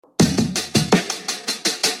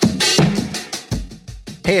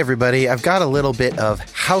Hey everybody, I've got a little bit of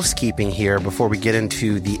housekeeping here before we get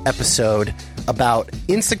into the episode about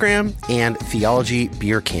Instagram and Theology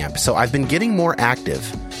Beer Camp. So I've been getting more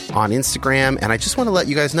active on Instagram, and I just want to let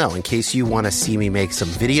you guys know, in case you want to see me make some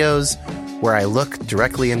videos where I look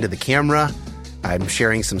directly into the camera. I'm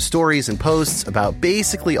sharing some stories and posts about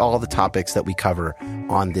basically all the topics that we cover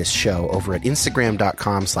on this show over at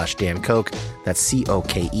Instagram.com/Dan Koch. That's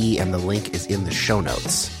COKE, and the link is in the show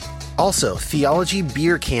notes. Also, Theology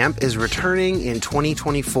Beer Camp is returning in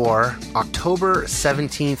 2024, October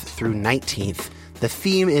 17th through 19th. The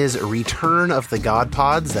theme is Return of the God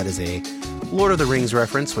Pods. That is a Lord of the Rings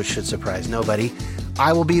reference, which should surprise nobody.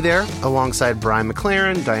 I will be there alongside Brian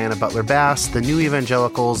McLaren, Diana Butler-Bass, the New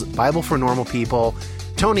Evangelicals, Bible for Normal People,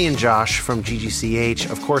 Tony and Josh from GGCH,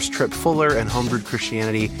 of course, Trip Fuller and Homebrewed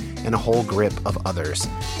Christianity, and a whole grip of others.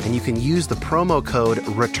 And you can use the promo code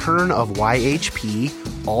RETURNOFYHP,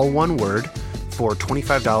 all one word, for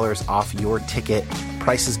 $25 off your ticket.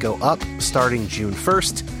 Prices go up starting June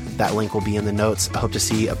 1st. That link will be in the notes. I hope to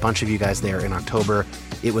see a bunch of you guys there in October.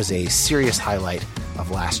 It was a serious highlight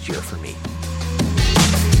of last year for me.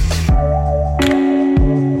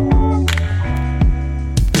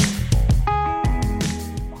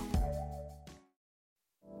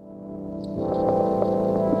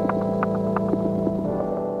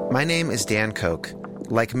 My name is Dan Koch.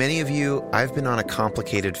 Like many of you, I've been on a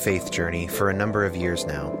complicated faith journey for a number of years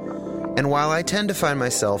now. And while I tend to find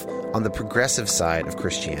myself on the progressive side of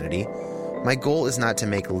Christianity, my goal is not to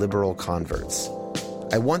make liberal converts.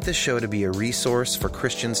 I want this show to be a resource for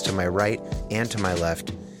Christians to my right and to my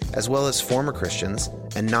left, as well as former Christians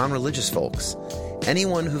and non-religious folks,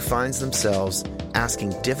 anyone who finds themselves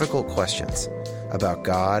asking difficult questions about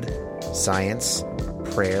God, science,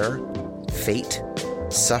 prayer, fate,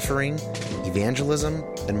 suffering, evangelism,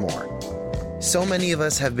 and more. So many of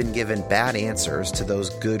us have been given bad answers to those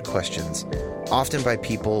good questions, often by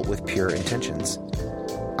people with pure intentions.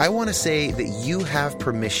 I want to say that you have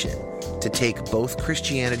permission to take both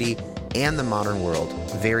Christianity and the modern world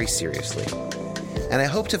very seriously. And I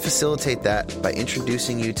hope to facilitate that by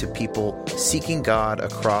introducing you to people seeking God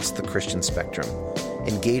across the Christian spectrum,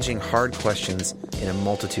 engaging hard questions in a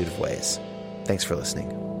multitude of ways. Thanks for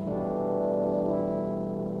listening.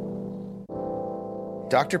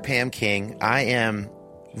 Dr. Pam King, I am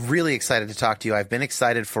really excited to talk to you. I've been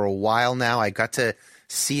excited for a while now. I got to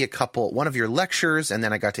see one of your lectures, and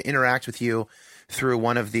then I got to interact with you through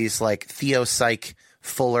one of these like Theo-Psych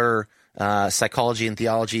Fuller psychology and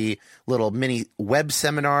theology little mini web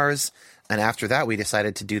seminars. And after that, we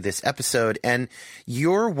decided to do this episode. And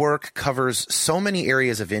your work covers so many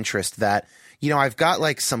areas of interest that, I've got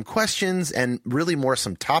like some questions and really more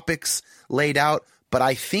some topics laid out. But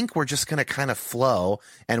I think we're just going to kind of flow,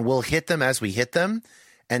 and we'll hit them as we hit them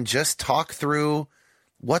and just talk through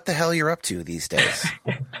what the hell you're up to these days.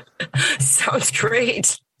 Sounds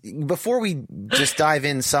great. Before we just dive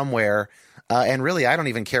in somewhere, and really, I don't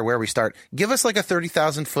even care where we start, give us like a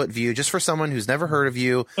 30,000-foot view just for someone who's never heard of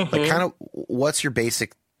you. Mm-hmm. Like kind of what's your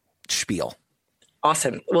basic spiel?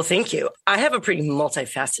 Awesome. Well, thank you. I have a pretty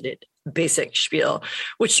multifaceted basic spiel,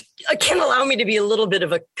 which can allow me to be a little bit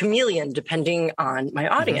of a chameleon depending on my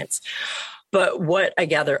audience. Mm-hmm. But what I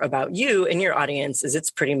gather about you and your audience is it's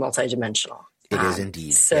pretty multidimensional. It is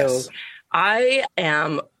indeed. So yes. I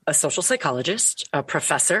am a social psychologist, a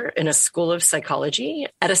professor in a school of psychology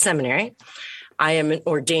at a seminary. I am an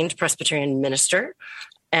ordained Presbyterian minister,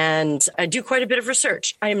 and I do quite a bit of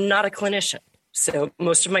research. I am not a clinician. So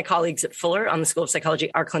most of my colleagues at Fuller on the School of Psychology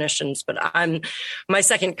are clinicians, but my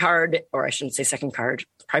second card, or I shouldn't say second card,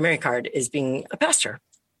 primary card is being a pastor.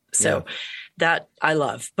 So that I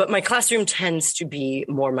love. But my classroom tends to be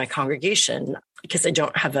more my congregation because I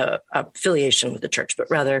don't have a affiliation with the church, but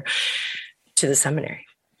rather to the seminary.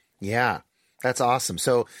 Yeah, that's awesome.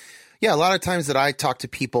 So yeah, a lot of times that I talk to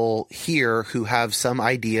people here who have some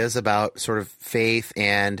ideas about sort of faith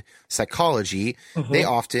and psychology, mm-hmm. they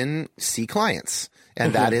often see clients.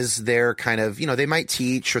 And mm-hmm. that is their kind of, they might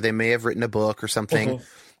teach or they may have written a book or something, mm-hmm.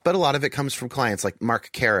 but a lot of it comes from clients like Mark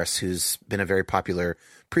Karras, who's been a very popular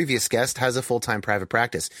previous guest, has a full-time private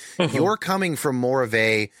practice. Mm-hmm. You're coming from more of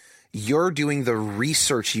you're doing the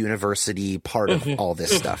research university part of mm-hmm. all this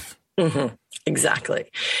mm-hmm. stuff. Mm-hmm. Exactly.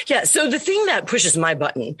 Yeah. So the thing that pushes my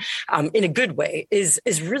button in a good way is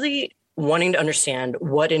really wanting to understand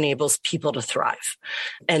what enables people to thrive.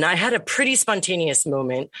 And I had a pretty spontaneous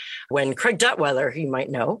moment when Craig Duttweiler, who you might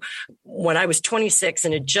know, when I was 26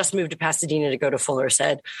 and had just moved to Pasadena to go to Fuller,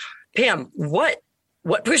 said, Pam, what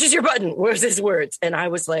pushes your button? Where's his words? And I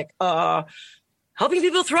was like, helping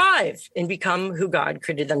people thrive and become who God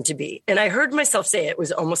created them to be. And I heard myself say it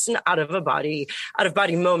was almost an out of body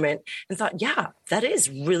moment, and thought, yeah, that is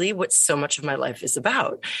really what so much of my life is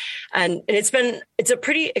about. And it's a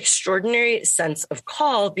pretty extraordinary sense of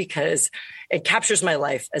call because it captures my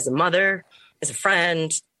life as a mother, as a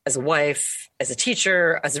friend, as a wife, as a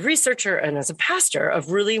teacher, as a researcher, and as a pastor,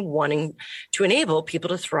 of really wanting to enable people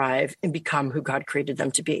to thrive and become who God created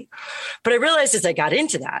them to be. But I realized as I got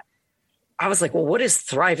into that, I was like, well, what does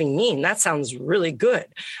thriving mean? That sounds really good.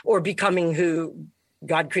 Or becoming who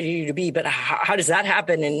God created you to be, but how does that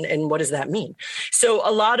happen? And what does that mean? So a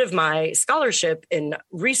lot of my scholarship and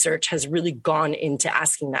research has really gone into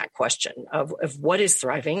asking that question of what is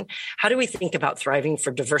thriving? How do we think about thriving for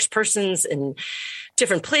diverse persons in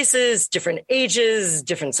different places, different ages,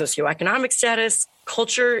 different socioeconomic status,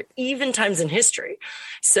 culture, even times in history?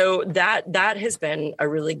 So that has been a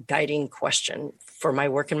really guiding question for my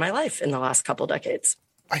work in my life in the last couple decades.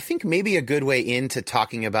 I think maybe a good way into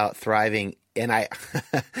talking about thriving, and I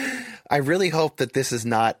really hope that this is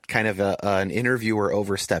not kind of an interviewer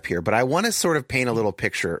overstep here, but I want to sort of paint a little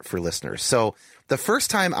picture for listeners. So the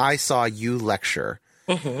first time I saw you lecture,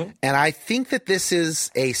 and I think that this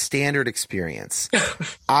is a standard experience,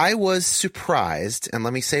 I was surprised, and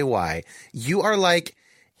let me say why. You are like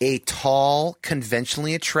a tall,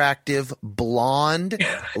 conventionally attractive, blonde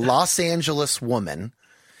Los Angeles woman,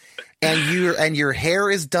 and your hair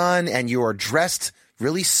is done, and you are dressed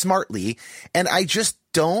really smartly. And I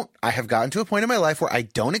have gotten to a point in my life where I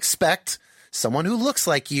don't expect someone who looks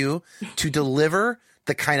like you to deliver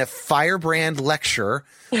the kind of firebrand lecture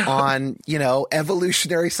on,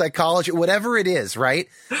 evolutionary psychology, whatever it is, right?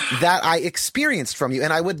 That I experienced from you.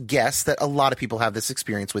 And I would guess that a lot of people have this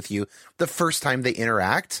experience with you the first time they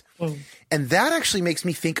interact. And that actually makes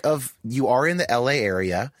me think of, you are in the LA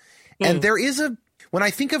area, and there is when I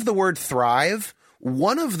think of the word thrive,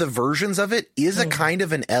 one of the versions of it is a kind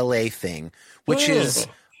of an LA thing, which is,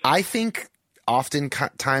 I think,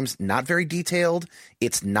 oftentimes not very detailed.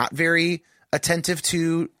 It's not very attentive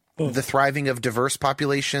to the thriving of diverse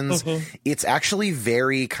populations. It's actually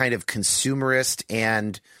very kind of consumerist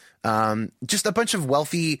and just a bunch of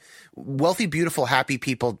wealthy, beautiful, happy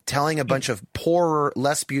people telling a bunch of poorer,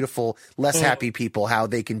 less beautiful, less happy people how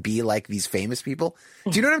they can be like these famous people.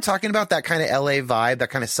 Do you know what I'm talking about? That kind of LA vibe,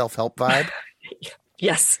 that kind of self-help vibe?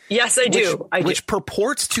 Yes, I do. Which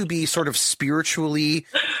purports to be sort of spiritually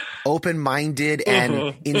open-minded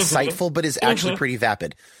and insightful, but is actually pretty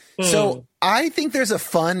vapid. So I think there's a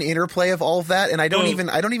fun interplay of all of that, and I don't even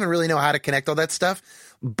really know how to connect all that stuff.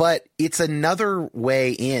 But it's another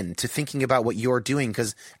way in to thinking about what you're doing,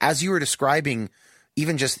 because as you were describing,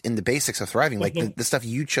 even just in the basics of thriving, like the stuff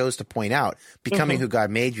you chose to point out, becoming who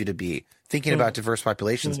God made you to be, thinking about diverse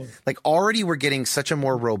populations, like already we're getting such a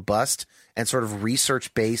more robust and sort of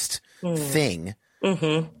research-based thing,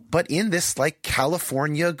 but in this like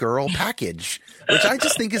California girl package, which I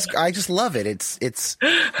just think I just love it.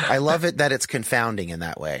 I love it that it's confounding in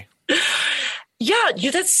that way. Yeah,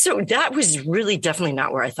 that was really definitely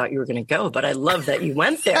not where I thought you were going to go, but I love that you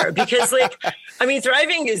went there because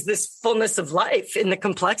thriving is this fullness of life in the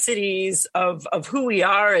complexities of who we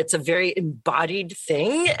are. It's a very embodied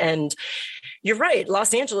thing. And you're right.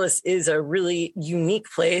 Los Angeles is a really unique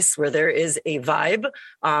place where there is a vibe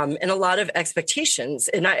and a lot of expectations.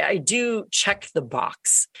 And I do check the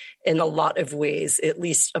box in a lot of ways, at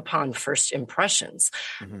least upon first impressions.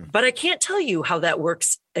 But I can't tell you how that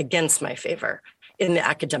works against my favor in the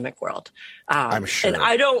academic world. I'm sure. And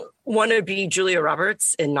I don't want to be Julia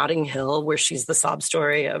Roberts in Notting Hill, where she's the sob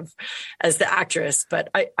story as the actress. But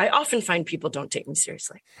I often find people don't take me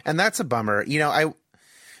seriously. And that's a bummer.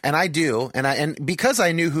 I do. And because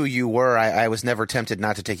I knew who you were, I was never tempted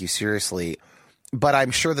not to take you seriously. But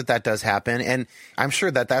I'm sure that does happen. And I'm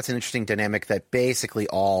sure that that's an interesting dynamic that basically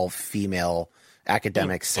all female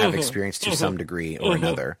academics have experienced to some degree or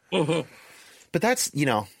another. But that's,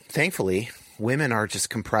 thankfully, women are just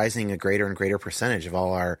comprising a greater and greater percentage of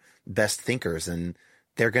all our best thinkers. And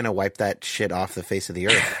they're going to wipe that shit off the face of the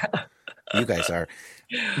earth. You guys are.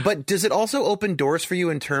 But does it also open doors for you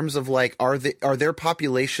in terms of like, are there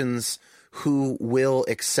populations who will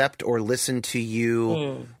accept or listen to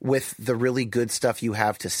you with the really good stuff you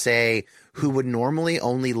have to say, who would normally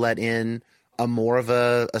only let in a more of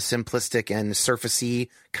a simplistic and surfacey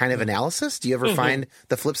kind of analysis? Do you ever find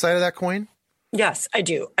the flip side of that coin? Yes, I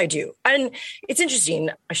do. And it's interesting.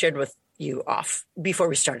 I shared with you off before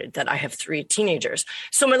we started that I have 3 teenagers.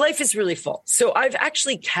 So my life is really full. So I've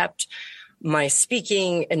actually kept my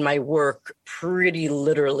speaking and my work pretty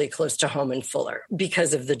literally close to home and fuller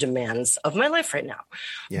because of the demands of my life right now.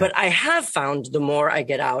 Yeah. But I have found the more I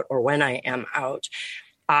get out, or when I am out,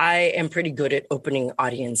 I am pretty good at opening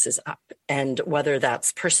audiences up. And whether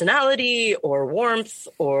that's personality or warmth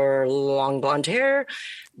or long blonde hair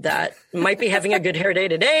that might be having a good hair day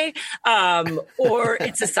today, or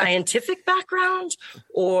it's a scientific background,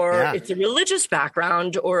 or it's a religious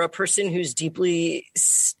background, or a person who's deeply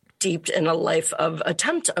steeped in a life of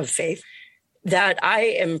attempt of faith, that I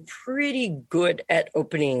am pretty good at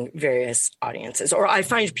opening various audiences, or I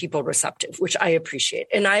find people receptive, which I appreciate.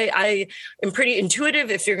 And I am pretty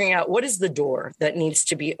intuitive at figuring out what is the door that needs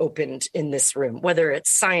to be opened in this room, whether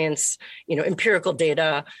it's science, empirical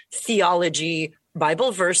data, theology,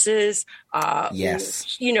 Bible verses,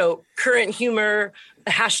 current humor,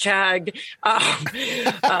 hashtag,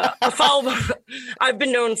 a foul. I've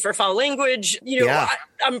been known for foul language.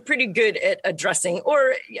 I'm pretty good at addressing,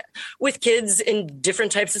 or with kids in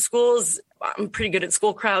different types of schools. I'm pretty good at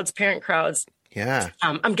school crowds, parent crowds. Yeah.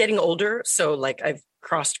 I'm getting older, so I've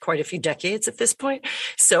crossed quite a few decades at this point.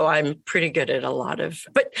 So I'm pretty good at a lot of,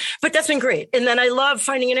 but that's been great. And then I love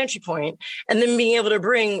finding an entry point and then being able to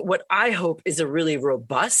bring what I hope is a really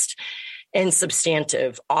robust and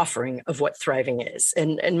substantive offering of what thriving is.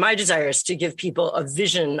 And my desire is to give people a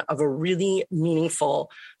vision of a really meaningful,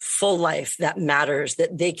 full life that matters,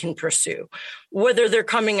 that they can pursue, whether they're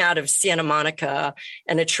coming out of Santa Monica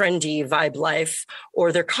and a trendy vibe life,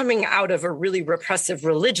 or they're coming out of a really repressive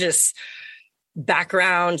religious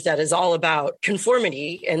background that is all about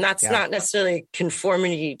conformity. And that's not necessarily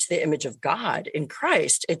conformity to the image of God in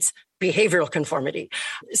Christ. It's behavioral conformity.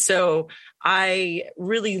 So I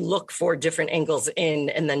really look for different angles in,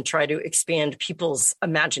 and then try to expand people's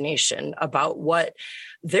imagination about what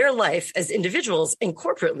their life as individuals and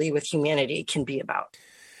corporately with humanity can be about.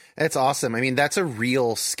 That's awesome. I mean, that's a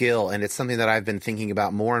real skill, and it's something that I've been thinking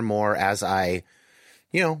about more and more as I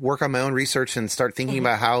work on my own research and start thinking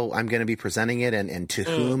about how I'm going to be presenting it and to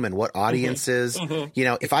whom and what audiences.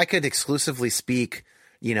 If I could exclusively speak,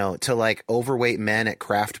 to overweight men at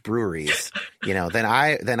craft breweries, then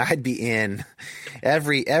I'd be in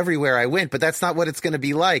everywhere I went, but that's not what it's going to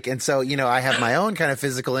be like. And so, I have my own kind of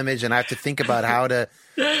physical image, and I have to think about how to,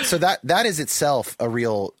 so that is itself a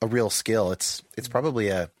real skill. It's probably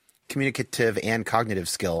a communicative and cognitive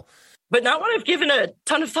skill. But not one I've given a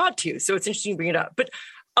ton of thought to. So it's interesting you bring it up. But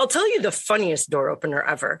I'll tell you the funniest door opener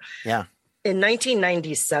ever. Yeah. In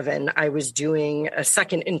 1997, I was doing a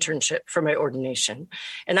second internship for my ordination.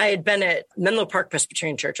 And I had been at Menlo Park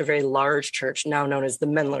Presbyterian Church, a very large church now known as the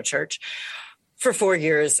Menlo Church, for 4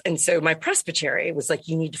 years. And so my presbytery was like,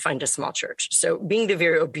 you need to find a small church. So being the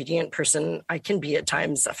very obedient person I can be at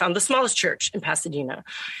times, I found the smallest church in Pasadena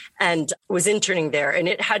and was interning there. And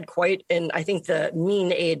it had I think the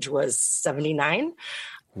mean age was 79.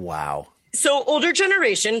 Wow. So older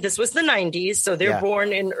generation, this was the 90s. So they're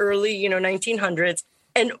born in early, 1900s.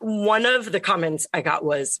 And one of the comments I got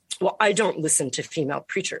was, well, I don't listen to female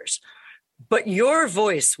preachers, but your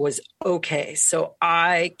voice was okay. So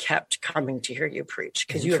I kept coming to hear you preach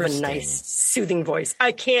because you have a nice, soothing voice.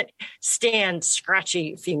 I can't stand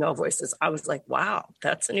scratchy female voices. I was like, wow,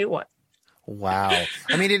 that's a new one. Wow.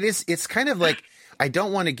 I mean, it's kind of like, I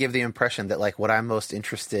don't want to give the impression that what I'm most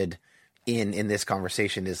interested in this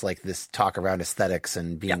conversation is this talk around aesthetics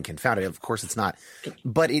and being confounded. Of course it's not,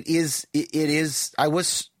 but it is, I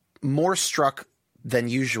was more struck than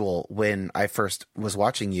usual when I first was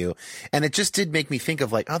watching you. And it just did make me think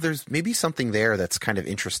of there's maybe something there that's kind of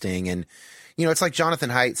interesting. And, it's like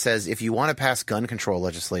Jonathan Haidt says, if you want to pass gun control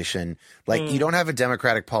legislation, you don't have a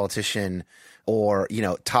Democratic politician or,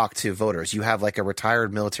 talk to voters. You have a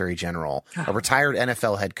retired military general, a retired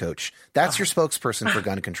NFL head coach. That's your spokesperson for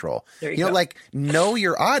gun control. There you go. Know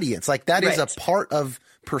your audience. That is a part of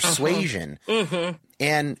persuasion.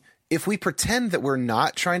 And if we pretend that we're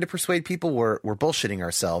not trying to persuade people, we're bullshitting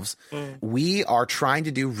ourselves. We are trying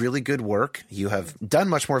to do really good work. You have done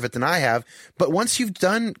much more of it than I have. But once you've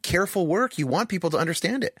done careful work, you want people to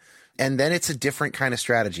understand it. And then it's a different kind of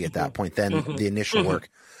strategy at that point than the initial work.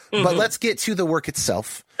 But let's get to the work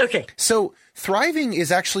itself. Okay. So thriving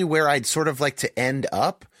is actually where I'd sort of like to end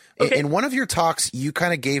up. Okay. In one of your talks, you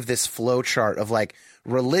kind of gave this flow chart of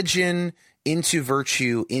religion into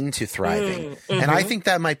virtue, into thriving. And I think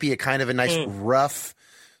that might be a kind of a nice rough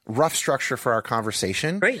structure for our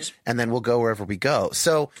conversation. Great. And then we'll go wherever we go.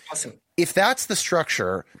 So awesome. If that's the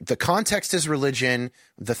structure, the context is religion,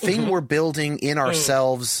 the thing we're building in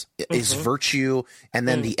ourselves is virtue, and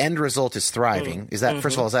then the end result is thriving. Is that,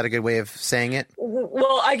 first of all, is that a good way of saying it?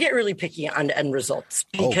 Well, I get really picky on end results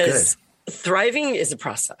because thriving is a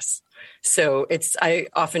process. So I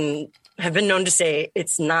often have been known to say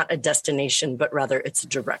it's not a destination, but rather it's a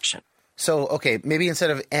direction. So, okay, maybe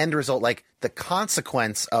instead of end result, like the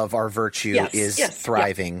consequence of our virtue is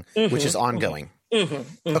thriving, which is ongoing.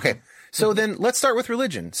 Okay. So then let's start with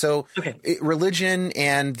religion. So religion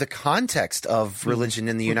and the context of religion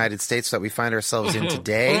in the United States that we find ourselves in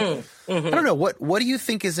today. I don't know. What do you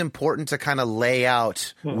think is important to kind of lay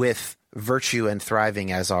out with virtue and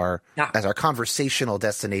thriving as our conversational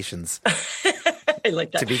destinations? I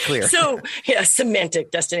like that. To be clear. So,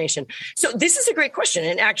 semantic destination. So this is a great question.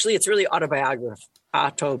 And actually, it's really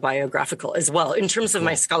autobiographical as well in terms of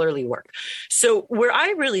my scholarly work. So where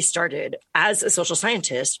I really started as a social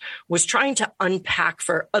scientist was trying to unpack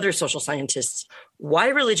for other social scientists why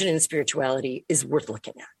religion and spirituality is worth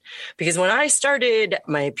looking at. Because when I started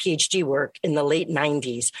my PhD work in the late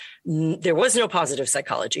 90s, there was no positive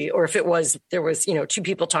psychology, or if it was, there was, two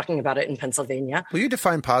people talking about it in Pennsylvania. Will you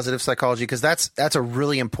define positive psychology? Because that's a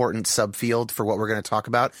really important subfield for what we're going to talk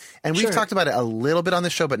about. And we've talked about it a little bit on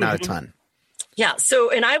the show, but not a ton. Yeah. So,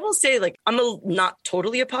 and I will say, I'm not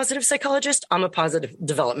totally a positive psychologist. I'm a positive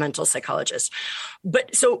developmental psychologist.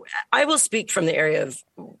 But so I will speak from the area of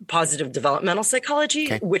positive developmental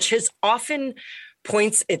psychology, which has often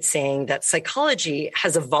points at saying that psychology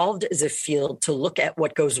has evolved as a field to look at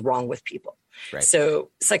what goes wrong with people. Right. So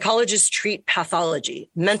psychologists treat pathology.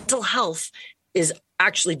 Mental health is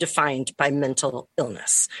actually defined by mental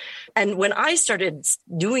illness. And when I started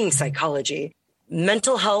doing psychology,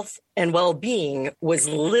 mental health and well-being was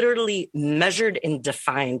literally measured and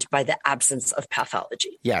defined by the absence of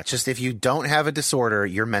pathology. Yeah, just if you don't have a disorder,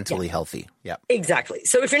 you're mentally healthy. Yeah, exactly.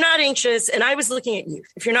 So if you're not anxious, and I was looking at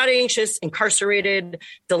youth, if you're not anxious, incarcerated,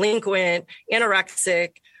 delinquent,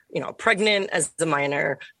 anorexic, pregnant as a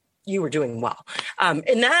minor, you were doing well.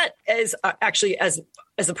 And that is actually, as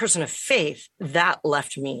a person of faith, that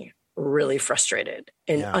left me really frustrated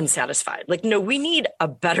and unsatisfied. No, we need a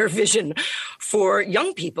better vision for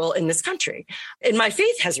young people in this country. And my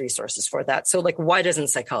faith has resources for that. So why doesn't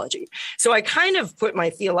psychology? So I kind of put my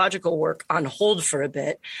theological work on hold for a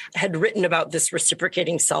bit, had written about this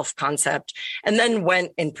reciprocating self concept, and then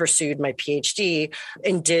went and pursued my PhD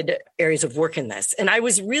and did areas of work in this. And I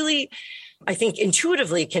was really, I think,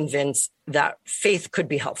 intuitively convinced that faith could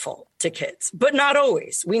be helpful to kids, but not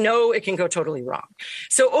always. We know it can go totally wrong.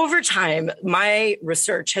 So over time, my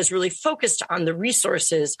research has really focused on the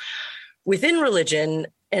resources within religion.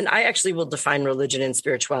 And I actually will define religion and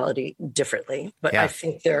spirituality differently, but I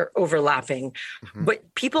think they're overlapping.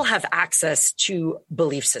 But people have access to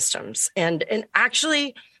belief systems. And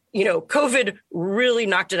actually, COVID really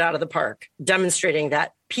knocked it out of the park, demonstrating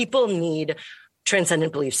that people need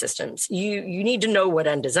transcendent belief systems. You need to know what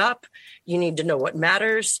end is up. You need to know what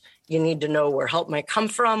matters. You need to know where help might come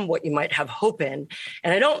from, what you might have hope in.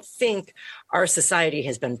 And I don't think our society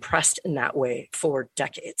has been pressed in that way for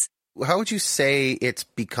decades. How would you say it's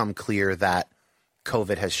become clear that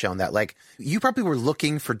COVID has shown that? You probably were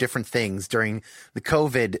looking for different things during the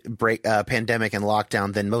COVID pandemic and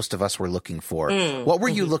lockdown than most of us were looking for. What were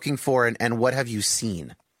you looking for, and what have you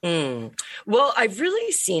seen? Well, I've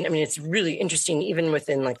really seen, it's really interesting, even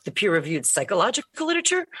within the peer-reviewed psychological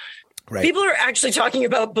literature, people are actually talking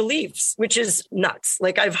about beliefs, which is nuts.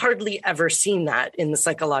 I've hardly ever seen that in the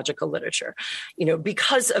psychological literature,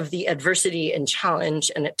 because of the adversity and challenge,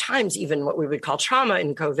 and at times even what we would call trauma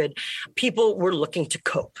in COVID, people were looking to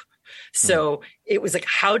cope. So it was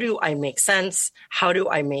how do I make sense? How do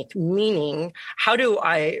I make meaning? How do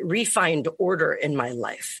I re-find order in my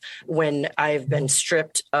life when I've been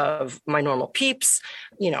stripped of my normal peeps?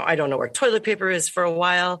 I don't know where toilet paper is for a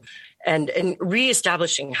while, and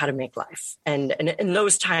reestablishing how to make life. And in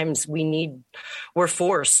those times we're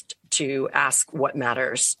forced to ask what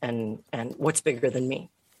matters and what's bigger than me.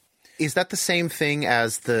 Is that the same thing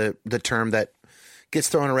as the term that gets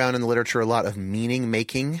thrown around in the literature a lot of meaning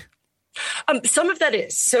making? Some of that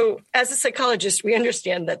is. So as a psychologist, we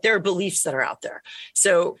understand that there are beliefs that are out there.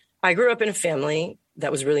 So I grew up in a family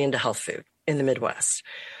that was really into health food in the Midwest.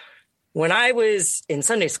 When I was in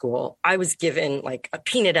Sunday school, I was given a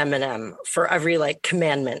peanut M&M for every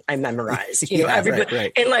commandment I memorized.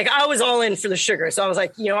 Right. And I was all in for the sugar. So I was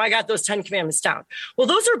I got those 10 commandments down. Well,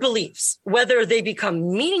 those are beliefs. Whether they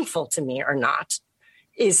become meaningful to me or not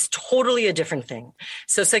is totally a different thing.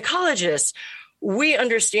 So psychologists, we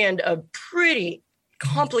understand a pretty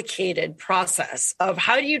complicated process of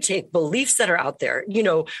how do you take beliefs that are out there,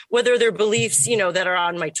 whether they're beliefs, that are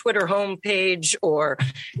on my Twitter homepage, or,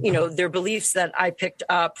 they're beliefs that I picked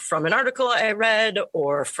up from an article I read,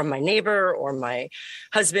 or from my neighbor or my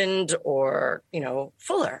husband, or,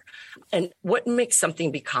 Fuller. And what makes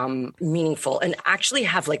something become meaningful and actually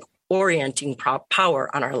have orienting power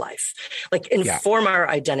on our life, like inform our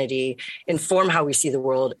identity, inform how we see the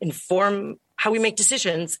world, inform how we make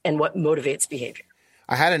decisions and what motivates behavior.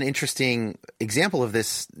 I had an interesting example of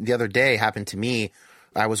this the other day happen to me.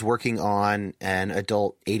 I was working on an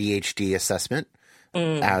adult ADHD assessment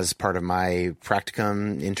as part of my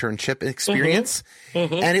practicum internship experience.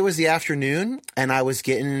 And it was the afternoon and I was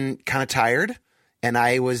getting kind of tired and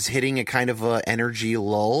I was hitting a kind of a energy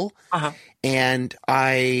lull. And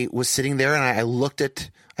I was sitting there and I looked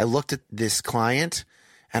at this client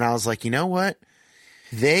and I was like, you know what?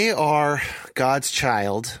 They are God's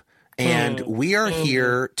child. And we are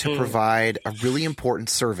here to provide a really important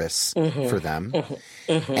service for them.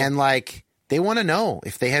 And like, they want to know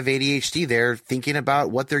if they have ADHD, they're thinking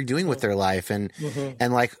about what they're doing with their life. And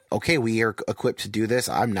like, okay, we are equipped to do this.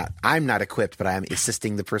 I'm not equipped, but I'm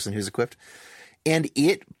assisting the person who's equipped. And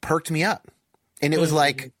it perked me up. And it was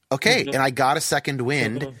like, okay. And I got a second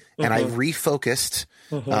wind and I refocused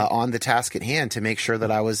on the task at hand to make sure that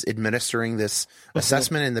I was administering this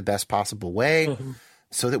assessment in the best possible way.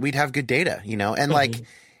 So that we'd have good data, you know, and like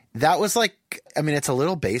that was like, I mean, it's a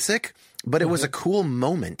little basic, but it was a cool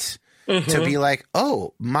moment to be like,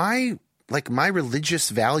 oh, my religious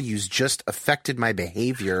values just affected my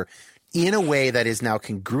behavior in a way that is now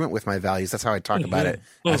congruent with my values. That's how I talk about it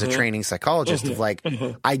as a training psychologist of like,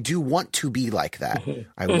 I do want to be like that.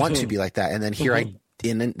 I want to be like that. And then here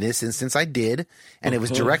in this instance, I did, and it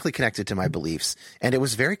was directly connected to my beliefs, and it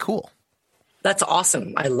was very cool. That's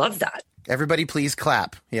awesome. I love that. Everybody please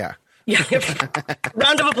clap. Yeah. Yeah.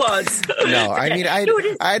 Round of applause. No, I mean,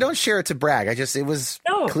 I don't share it to brag. it was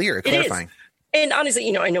clear, clarifying. And honestly,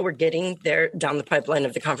 you know, I know we're getting there down the pipeline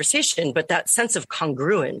of the conversation, but that sense of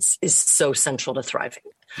congruence is so central to thriving.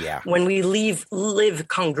 Yeah. When we live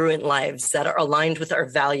congruent lives that are aligned with our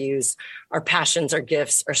values, our passions, our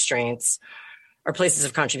gifts, our strengths, our places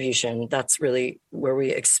of contribution, that's really where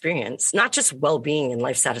we experience not just well-being and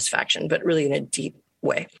life satisfaction, but really in a deep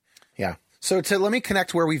way. Yeah. So let me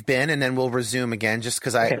connect where we've been and then we'll resume again just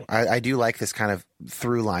because I do like this kind of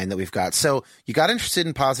through line that we've got. So you got interested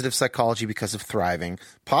in positive psychology because of thriving.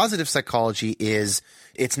 Positive psychology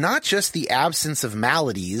it's not just the absence of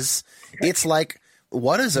maladies. It's like,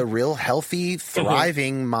 what does a real healthy,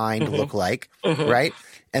 thriving mind look like? Right.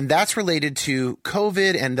 And that's related to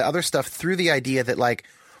COVID and the other stuff through the idea that like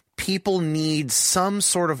people need some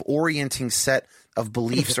sort of orienting set of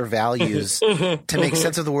beliefs or values to make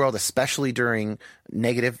sense of the world, especially during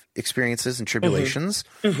negative experiences and tribulations,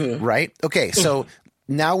 right? Okay, so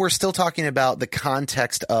now we're still talking about the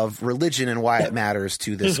context of religion and why it matters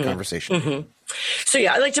to this conversation. So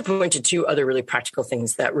yeah, I like to point to two other really practical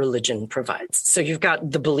things that religion provides. So you've got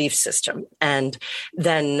the belief system, and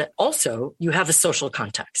then also you have a social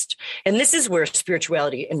context. And this is where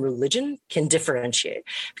spirituality and religion can differentiate,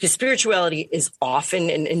 because spirituality is often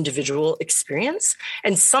an individual experience.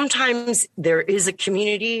 And sometimes there is a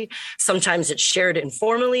community, sometimes it's shared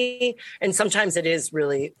informally, and sometimes it is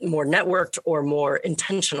really more networked or more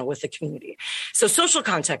intentional with the community. So social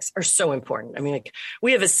contexts are so important. I mean, like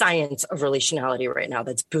we have a science of relationality right now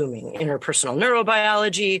that's booming. Interpersonal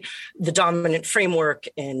neurobiology, the dominant framework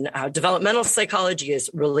in developmental psychology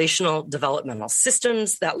is relational developmental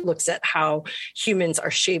systems that looks at how humans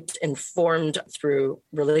are shaped and formed through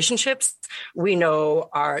relationships. We know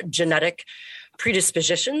our genetic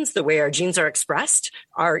predispositions, the way our genes are expressed,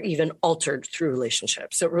 are even altered through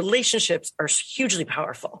relationships. So relationships are hugely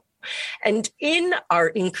powerful. And in our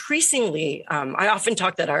increasingly, I often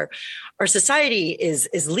talk that our society is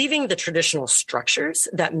leaving the traditional structures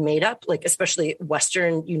that made up, like especially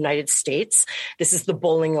Western United States. This is the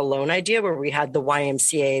bowling alone idea, where we had the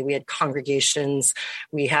YMCA, we had congregations,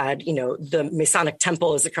 we had, you know, the Masonic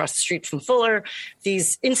Temple is across the street from Fuller.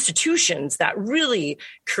 These institutions that really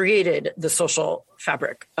created the social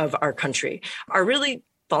fabric of our country are really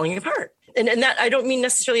falling apart. And that, I don't mean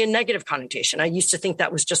necessarily a negative connotation. I used to think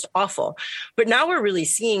that was just awful. But now we're really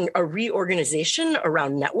seeing a reorganization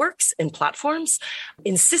around networks and platforms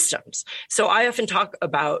in systems. So I often talk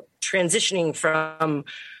about transitioning from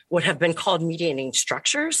what have been called mediating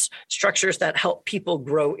structures that help people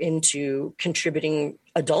grow into contributing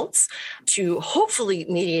adults, to hopefully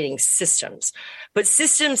mediating systems. But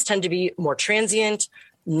systems tend to be more transient,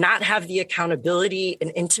 not have the accountability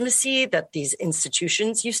and intimacy that these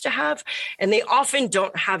institutions used to have. And they often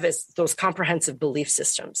don't have those comprehensive belief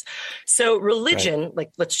systems. So religion, right.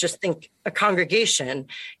 Like, let's just think a congregation,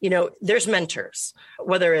 there's mentors,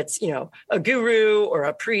 whether it's, a guru or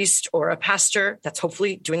a priest or a pastor that's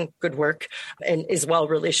hopefully doing good work and is well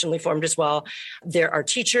relationally formed as well. There are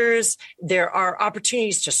teachers, there are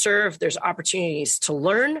opportunities to serve, there's opportunities to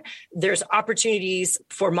learn, there's opportunities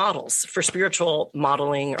for models, for spiritual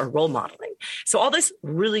modeling or role modeling. So all this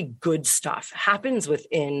really good stuff happens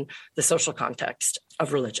within the social context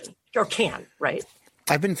of religion, or can, right?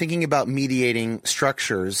 I've been thinking about mediating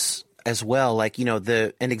structures as well. Like,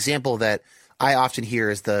 an example that I often hear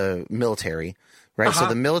is the military, right? Uh-huh. So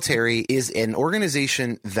the military is an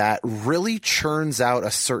organization that really churns out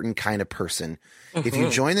a certain kind of person. Mm-hmm. If you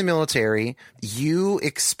join the military, you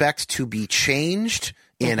expect to be changed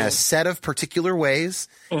in a set of particular ways.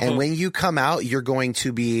 Mm-hmm. And when you come out, you're going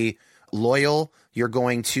to be loyal. You're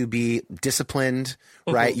going to be disciplined,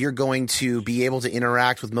 right? You're going to be able to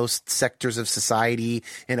interact with most sectors of society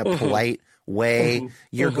in a polite way.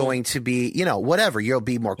 You're going to be, whatever. You'll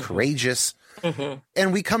be more courageous.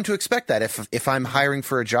 And we come to expect that. If I'm hiring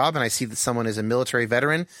for a job and I see that someone is a military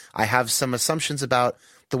veteran, I have some assumptions about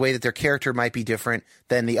the way that their character might be different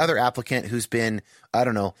than the other applicant who's been, I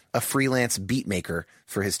don't know, a freelance beat maker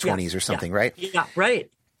for his 20s or something, right? Yeah, right.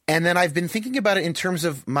 And then I've been thinking about it in terms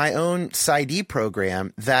of my own PsyD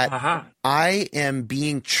program that I am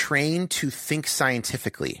being trained to think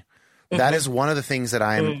scientifically. That is one of the things that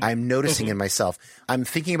I'm noticing in myself. I'm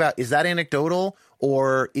thinking about, is that anecdotal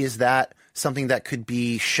or is that something that could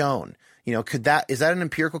be shown? Is that an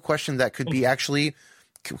empirical question that could be actually,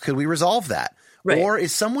 could we resolve that? Right. Or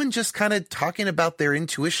is someone just kind of talking about their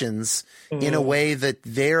intuitions in a way that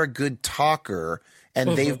they're a good talker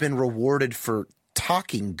and they've been rewarded for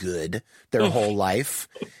talking good their whole life?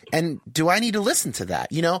 And do I need to listen to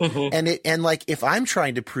that? And like, if I'm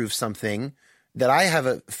trying to prove something that I have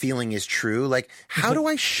a feeling is true, like, how do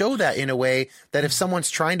I show that in a way that if someone's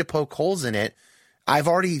trying to poke holes in it, I've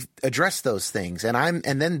already addressed those things, and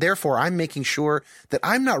then therefore I'm making sure that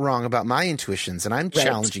I'm not wrong about my intuitions, and I'm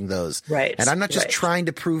challenging those, right? And I'm not just trying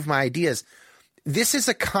to prove my ideas. This is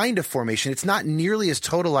a kind of formation. It's not nearly as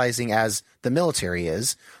totalizing as the military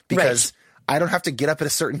is, because I don't have to get up at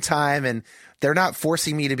a certain time, and they're not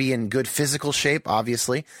forcing me to be in good physical shape.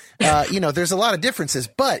 Obviously, there's a lot of differences,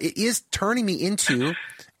 but it is turning me into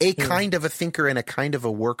a kind of a thinker and a kind of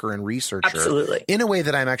a worker and researcher. Absolutely. In a way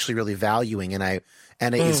that I'm actually really valuing, and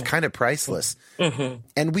it is kind of priceless. And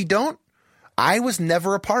I was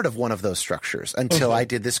never a part of one of those structures until I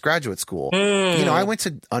did this graduate school. I went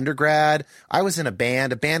to undergrad. I was in a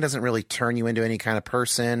band. A band doesn't really turn you into any kind of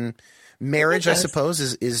person. Marriage, I suppose,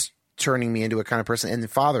 is turning me into a kind of person, and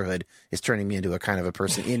fatherhood is turning me into a kind of a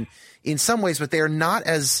person in some ways, but they are not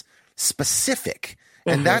as specific.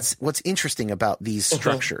 And that's what's interesting about these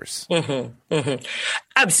structures.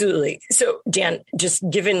 Absolutely. So, Dan, just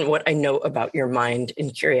given what I know about your mind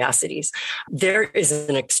and curiosities, there is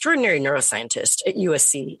an extraordinary neuroscientist at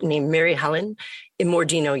USC named Mary Helen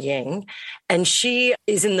Immordino-Yang, and she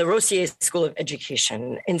is in the Rossier School of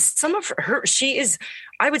Education. And she is,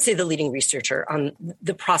 I would say, the leading researcher on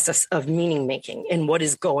the process of meaning making and what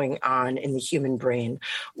is going on in the human brain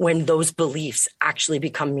when those beliefs actually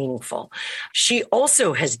become meaningful. She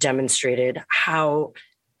also has demonstrated how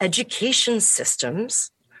education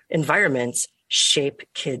systems, environments, shape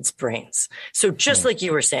kids' brains. So just like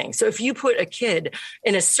you were saying, so if you put a kid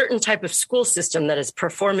in a certain type of school system that is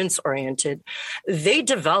performance oriented, they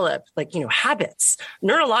develop habits,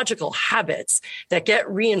 neurological habits that get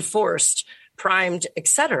reinforced, primed, et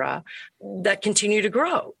cetera, that continue to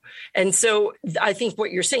grow. And so I think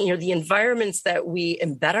what you're saying, the environments that we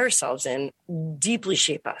embed ourselves in deeply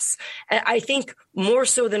shape us. And I think more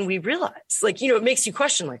so than we realize. It makes you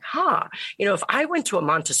question, if I went to a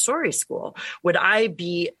Montessori school, would I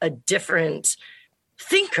be a different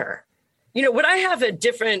thinker? Would I have a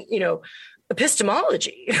different,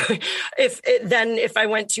 epistemology than if I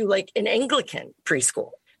went to an Anglican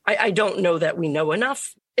preschool? I don't know that we know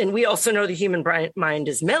enough. And we also know the human mind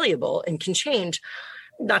is malleable and can change.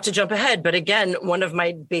 Not to jump ahead, but again, one of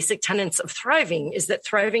my basic tenets of thriving is that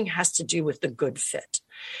thriving has to do with the good fit.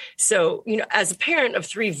 So, as a parent of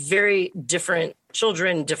three very different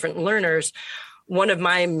children, different learners, one of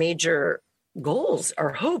my major goals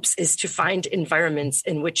or hopes is to find environments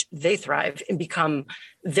in which they thrive and become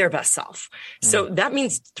their best self. So that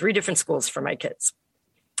means 3 different schools for my kids.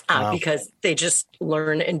 Wow. Because they just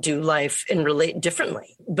learn and do life and relate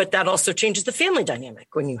differently. But that also changes the family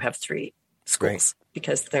dynamic when you have 3 schools,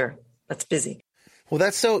 because that's busy. Well,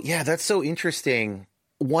 that's so interesting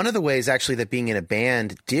one of the ways actually that being in a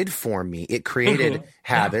band did form me, it created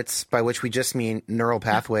habits, by which we just mean neural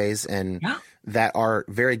pathways and that are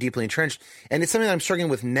very deeply entrenched. And it's something that I'm struggling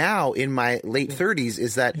with now in my late 30s,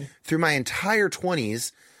 is that through my entire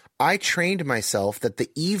 20s, I trained myself that the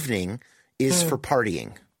evening is for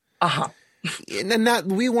partying.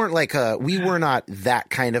 And we were not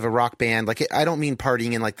that kind of a rock band. Like, I don't mean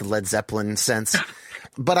partying in like the Led Zeppelin sense,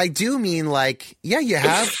 but I do mean like, you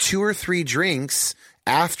have 2 or 3 drinks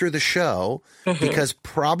after the show because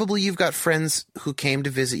probably you've got friends who came to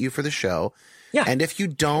visit you for the show. Yeah. And if you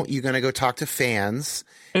don't, you're going to go talk to fans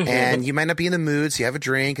and you might not be in the mood. So you have a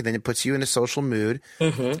drink and then it puts you in a social mood.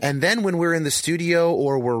 And then when we're in the studio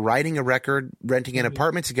or we're writing a record, renting an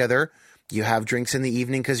apartment together, you have drinks in the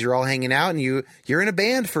evening because you're all hanging out and you're in a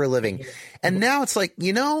band for a living. And now it's like,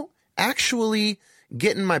 actually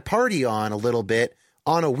getting my party on a little bit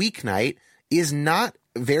on a weeknight is not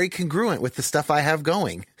very congruent with the stuff I have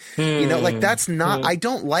going. That's not, I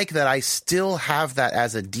don't like that I still have that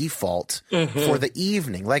as a default for the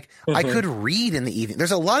evening. Like I could read in the evening.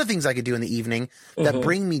 There's a lot of things I could do in the evening that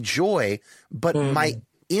bring me joy, but my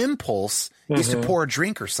impulse is to pour a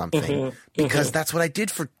drink or something because that's what I did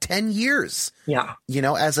for 10 years. Yeah.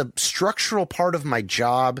 As a structural part of my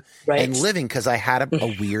job and living, because I had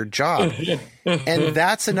a weird job. And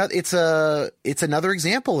that's it's another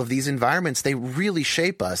example of these environments. They really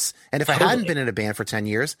shape us. And if I hadn't been in a band for 10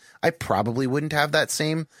 years, I probably wouldn't have that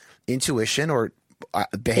same intuition or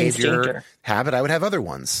behavior habit. I would have other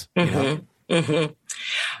ones. I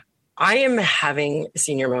am having a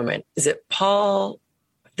senior moment. Is it Paul?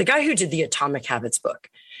 The guy who did the Atomic Habits book,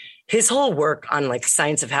 his whole work on like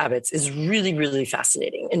science of habits is really, really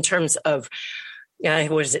fascinating in terms of,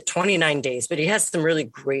 29 days, but he has some really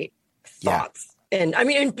great thoughts. And I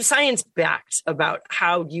mean, and science backed about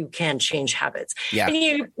how you can change habits. Yeah.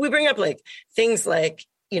 And we bring up like things like,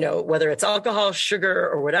 whether it's alcohol, sugar,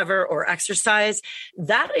 or whatever, or exercise,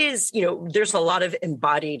 that is, there's a lot of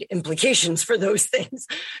embodied implications for those things.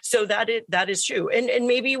 So that is true. And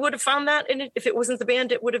maybe you would have found that. And if it wasn't the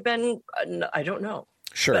band, it would have been, I don't know.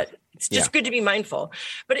 Sure. But it's just good to be mindful.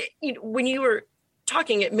 But when you were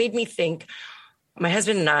talking, it made me think, my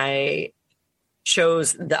husband and I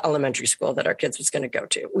chose the elementary school that our kids was going to go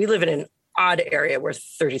to. We live in an odd area where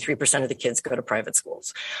 33% of the kids go to private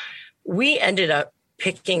schools. We ended up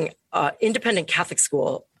picking independent Catholic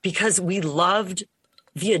school because we loved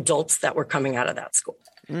the adults that were coming out of that school.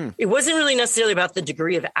 It wasn't really necessarily about the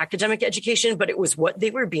degree of academic education, but it was what they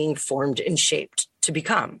were being formed and shaped to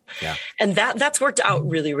become. Yeah. And that's worked out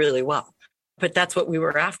really, really well. But that's what we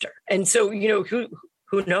were after. And so,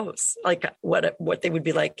 who knows, like what they would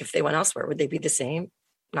be like if they went elsewhere? Would they be the same?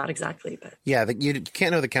 Not exactly, but you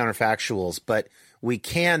can't know the counterfactuals, but we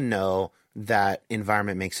can know that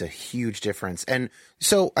environment makes a huge difference. And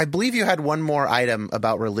so I believe you had one more item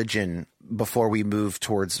about religion before we move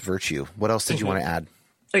towards virtue. What else did you want to add?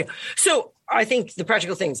 Okay. So I think the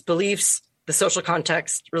practical things, beliefs, the social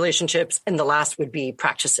context, relationships, and the last would be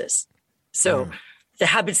practices. So the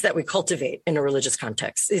habits that we cultivate in a religious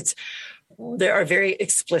context, there are very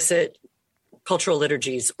explicit cultural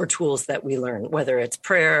liturgies or tools that we learn, whether it's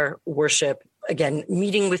prayer, worship, again,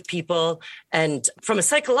 meeting with people. And from a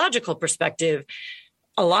psychological perspective,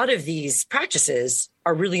 a lot of these practices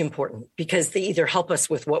are really important because they either help us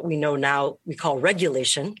with what we know now we call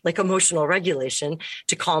regulation, like emotional regulation,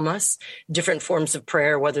 to calm us, different forms of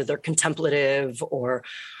prayer, whether they're contemplative or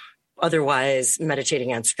otherwise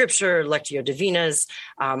meditating on scripture, lectio divinas,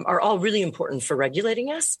 are all really important for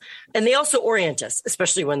regulating us. And they also orient us,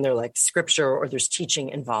 especially when they're like scripture or there's teaching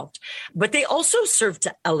involved. But they also serve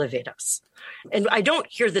to elevate us. And I don't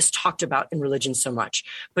hear this talked about in religion so much,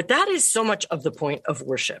 but that is so much of the point of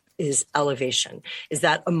worship is elevation, is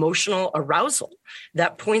that emotional arousal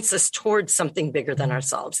that points us towards something bigger than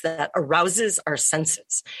ourselves, that arouses our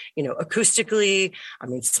senses, acoustically,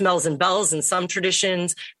 smells and bells in some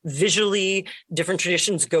traditions, visually, different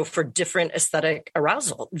traditions go for different aesthetic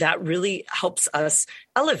arousal. That really helps us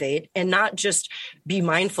elevate and not just be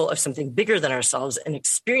mindful of something bigger than ourselves and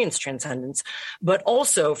experience transcendence, but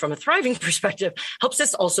also from a thriving perspective, helps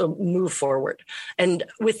us also move forward. And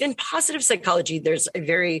within positive psychology, there's a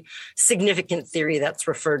very significant theory that's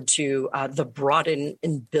referred to the broaden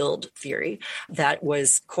and build theory that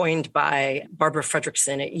was coined by Barbara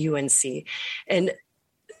Fredrickson at UNC. And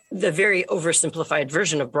the very oversimplified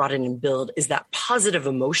version of broaden and build is that positive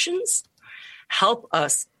emotions help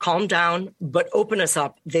us calm down, but open us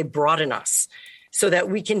up. They broaden us so that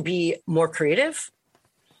we can be more creative,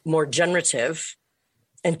 more generative,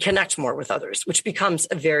 and connect more with others, which becomes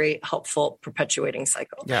a very helpful perpetuating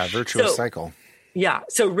cycle. Yeah, virtuous cycle. Yeah.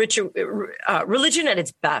 So religion at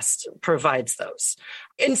its best provides those.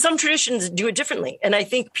 And some traditions do it differently. And I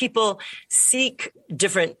think people seek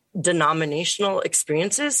different denominational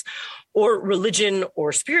experiences or religion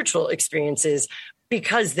or spiritual experiences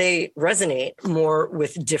because they resonate more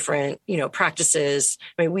with different, practices.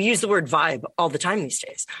 I mean, we use the word vibe all the time these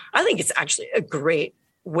days. I think it's actually a great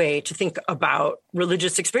way to think about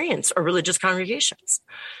religious experience or religious congregations.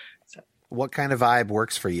 So. What kind of vibe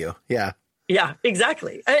works for you? Yeah. Yeah,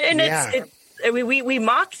 exactly. And we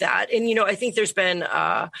mock that. And, I think there's been,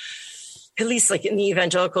 at least like in the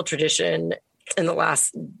evangelical tradition in the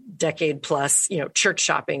last decade plus, church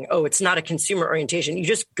shopping. Oh, it's not a consumer orientation. You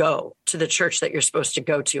just go to the church that you're supposed to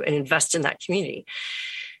go to and invest in that community.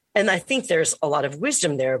 And I think there's a lot of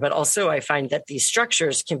wisdom there, but also I find that these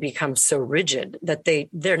structures can become so rigid that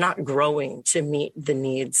they're not growing to meet the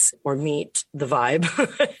needs or meet the vibe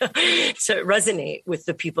to resonate with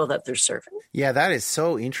the people that they're serving. Yeah, that is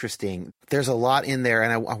so interesting. There's a lot in there,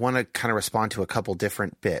 and I want to kind of respond to a couple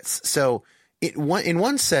different bits. So in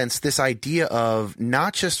one sense, this idea of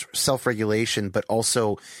not just self-regulation, but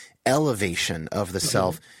also elevation of the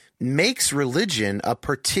self makes religion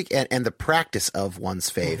and the practice of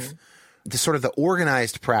one's faith, the sort of the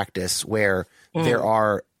organized practice where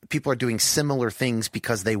people are doing similar things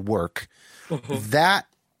because they work. That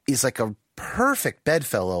is like a perfect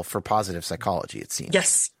bedfellow for positive psychology, it seems.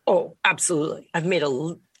 Yes. Oh, absolutely. I've made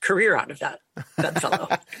a career out of that bedfellow.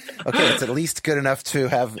 Okay. It's at least good enough to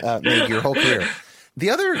have made your whole career.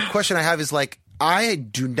 The other question I have is I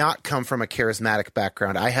do not come from a charismatic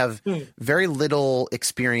background. I have very little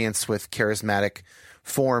experience with charismatic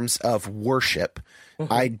forms of worship.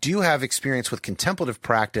 I do have experience with contemplative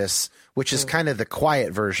practice, which is kind of the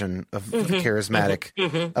quiet version of the charismatic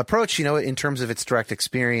approach, in terms of its direct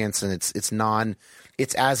experience, and it's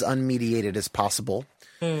as unmediated as possible.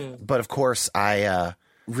 But of course, I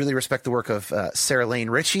really respect the work of Sarah Lane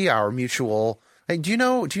Ritchie, our mutual. Hey, do you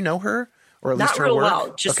know her? Or at least her work?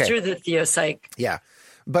 Well, just through the theopsych. Yeah.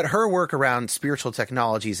 But her work around spiritual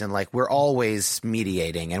technologies and we're always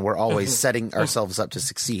mediating and we're always setting ourselves up to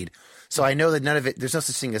succeed. So I know that there's no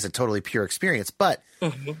such thing as a totally pure experience. But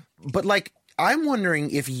I'm wondering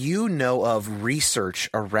if you know of research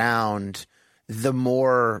around the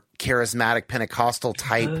more charismatic Pentecostal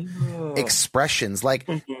type expressions.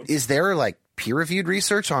 Is there peer-reviewed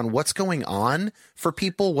research on what's going on for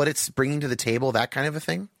people, what it's bringing to the table, that kind of a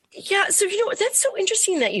thing? Yeah. So, that's so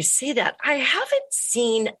interesting that you say that. I haven't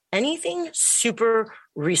seen anything super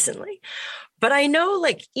recently, but I know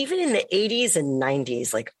even in the 80s and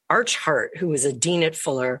 90s, Arch Hart, who was a dean at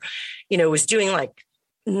Fuller, was doing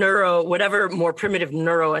whatever more primitive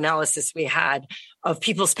neuroanalysis we had of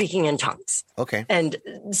people speaking in tongues. Okay. And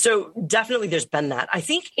so definitely there's been that. I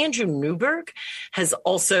think Andrew Newberg has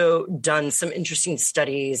also done some interesting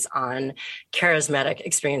studies on charismatic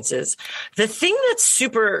experiences. The thing that's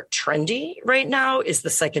super trendy right now is the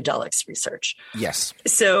psychedelics research. Yes.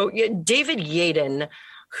 So David Yaden,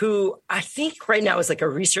 who I think right now is a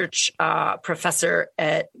research professor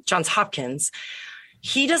at Johns Hopkins,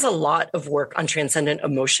 he does a lot of work on transcendent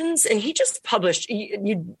emotions, and he just published,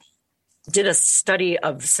 you did a study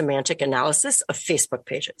of semantic analysis of Facebook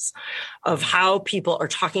pages of how people are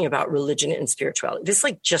talking about religion and spirituality. This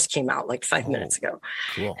just came out 5 minutes ago.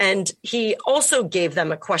 Cool. And he also gave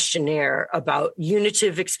them a questionnaire about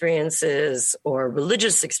unitive experiences or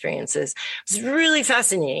religious experiences. It was really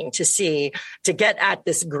fascinating to get at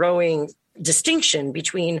this growing distinction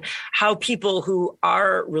between how people who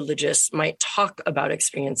are religious might talk about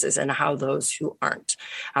experiences and how those who aren't.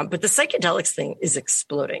 But the psychedelics thing is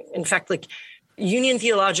exploding. In fact, Union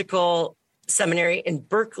Theological Seminary in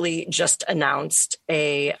Berkeley just announced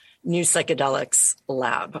a new psychedelics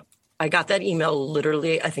lab. I got that email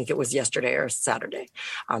literally, I think it was yesterday or Saturday.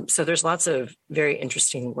 So there's lots of very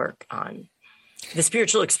interesting work on the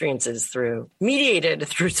spiritual experiences mediated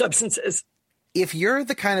through substances. If you're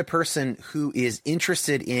the kind of person who is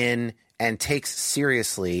interested in and takes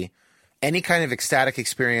seriously any kind of ecstatic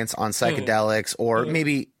experience on psychedelics or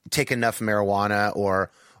maybe take enough marijuana or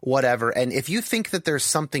whatever, and if you think that there's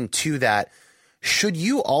something to that, should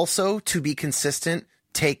you also, to be consistent,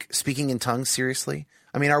 take speaking in tongues seriously?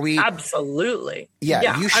 I mean, are we? Absolutely.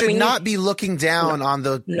 Yeah, you should not be looking down on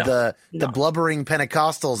the blubbering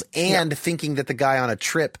Pentecostals and thinking that the guy on a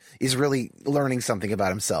trip is really learning something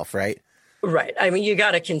about himself, right? Right. I mean, you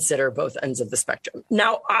got to consider both ends of the spectrum.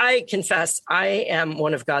 Now, I confess I am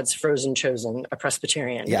one of God's frozen chosen, a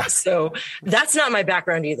Presbyterian. Yeah. So that's not my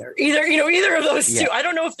background either. Either of those two. I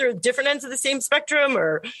don't know if they're different ends of the same spectrum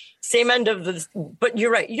or same end of the, but you're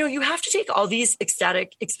right. You have to take all these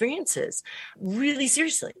ecstatic experiences really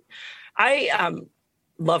seriously. I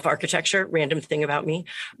love architecture, random thing about me,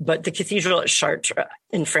 but the cathedral at Chartres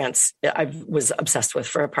in France, I was obsessed with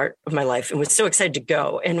for a part of my life and was so excited to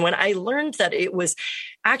go. And when I learned that it was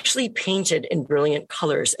actually painted in brilliant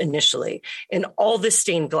colors initially, and all the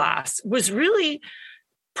stained glass was really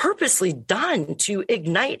purposely done to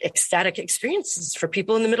ignite ecstatic experiences for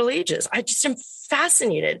people in the Middle Ages. I just am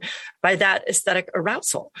fascinated by that aesthetic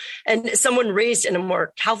arousal. And someone raised in a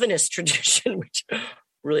more Calvinist tradition, which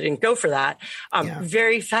really didn't go for that.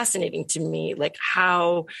 Very fascinating to me, like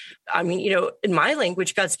how, in my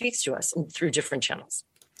language, God speaks to us through different channels.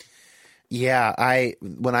 Yeah,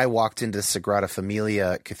 when I walked into Sagrada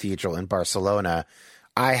Familia Cathedral in Barcelona,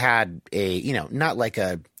 I had not like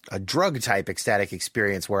a drug type ecstatic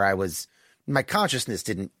experience where my consciousness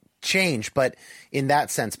didn't change, but in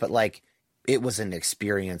that sense, but like it was an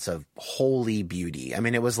experience of holy beauty. I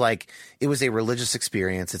mean, it was a religious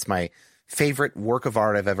experience. It's my favorite work of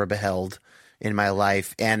art I've ever beheld in my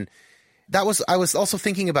life. And I was also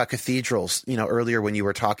thinking about cathedrals, earlier when you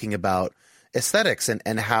were talking about aesthetics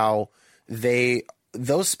and how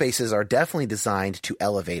those spaces are definitely designed to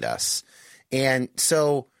elevate us. And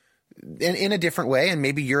so in a different way, and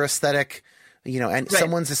maybe your aesthetic, and right.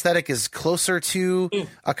 Someone's aesthetic is closer to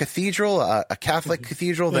a cathedral, a Catholic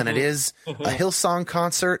cathedral than it is a Hillsong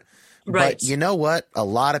concert. Right. But you know what? A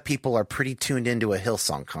lot of people are pretty tuned into a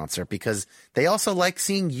Hillsong concert because they also like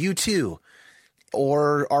seeing U2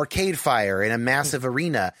 or Arcade Fire in a massive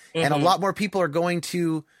arena. And a lot more people are going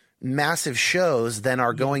to massive shows than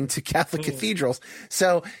are going to Catholic cathedrals.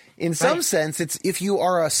 So in some sense, it's if you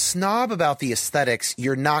are a snob about the aesthetics,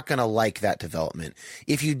 you're not going to like that development.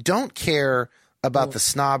 If you don't care about the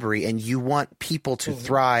snobbery and you want people to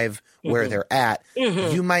thrive where they're at,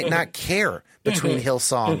 you might not care between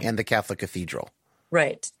Hillsong and the Catholic Cathedral.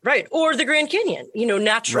 Right. Or the Grand Canyon,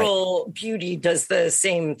 natural beauty does the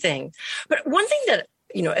same thing. But one thing that,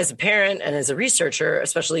 as a parent and as a researcher,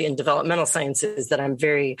 especially in developmental sciences, that I'm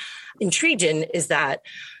very intrigued in is that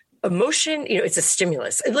emotion, it's a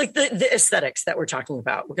stimulus, like the aesthetics that we're talking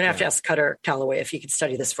about. We're going to have to ask Cutter Calloway if he could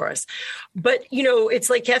study this for us. But,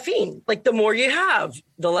 it's like caffeine, like the more you have,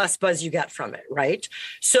 the less buzz you get from it. Right.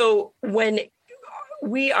 So when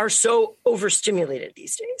we are so overstimulated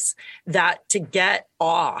these days that to get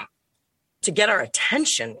our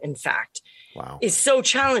attention, in fact, is so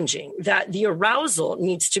challenging that the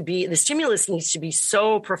stimulus needs to be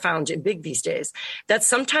so profound and big these days that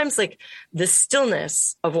sometimes like the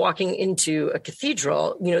stillness of walking into a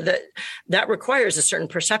cathedral, that requires a certain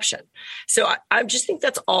perception. So I just think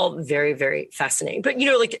that's all very, very fascinating. But,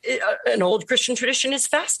 an old Christian tradition is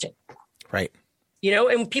fasting. Right.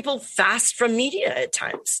 And people fast from media at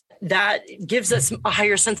times. That gives us a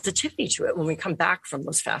higher sensitivity to it when we come back from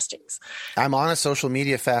those fastings. I'm on a social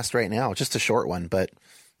media fast right now, just a short one, but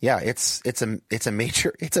yeah, it's a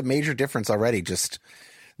major difference already. Just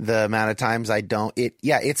the amount of times I don't.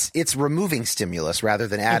 It's removing stimulus rather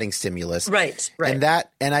than adding stimulus. Right. And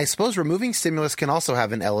I suppose removing stimulus can also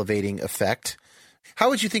have an elevating effect. How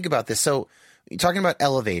would you think about this? So you're talking about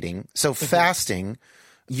elevating. So fasting.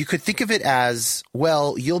 You could think of it as,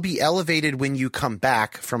 well, you'll be elevated when you come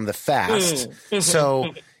back from the fast.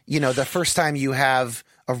 So, the first time you have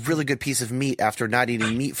a really good piece of meat after not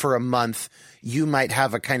eating meat for a month, you might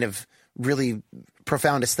have a kind of really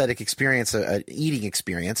profound aesthetic experience, an eating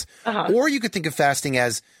experience. Or you could think of fasting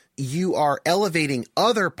as you are elevating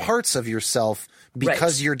other parts of yourself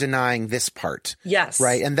because you're denying this part. Yes.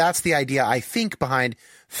 Right. And that's the idea, I think, behind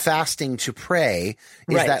fasting to pray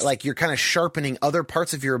is that like you're kind of sharpening other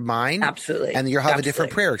parts of your mind. Absolutely. And you'll have a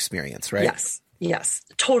different prayer experience, right? Yes,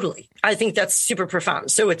 totally. I think that's super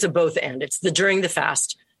profound. So it's a both and. It's during the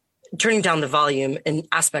fast, turning down the volume and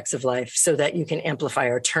aspects of life so that you can amplify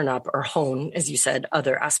or turn up or hone, as you said,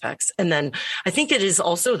 other aspects. And then I think it is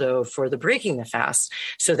also, though, for the breaking the fast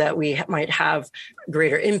so that we might have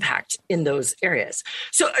greater impact in those areas.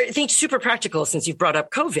 So I think super practical, since you've brought up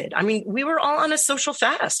COVID. I mean, we were all on a social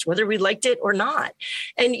fast, whether we liked it or not.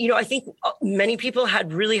 And, I think many people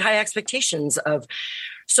had really high expectations of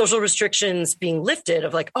social restrictions being lifted,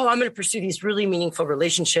 of like, oh, I'm going to pursue these really meaningful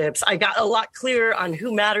relationships. I got a lot clearer on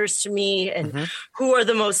who matters to me and who are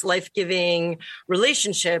the most life-giving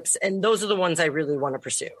relationships. And those are the ones I really want to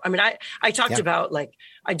pursue. I mean, I talked about like,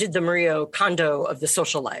 I did the Marie Kondo of the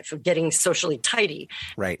social life, of getting socially tidy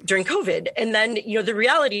during COVID. And then, the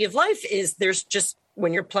reality of life is there's just,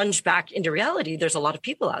 when you're plunged back into reality, there's a lot of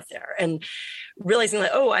people out there, and realizing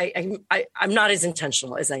like, oh, I'm not as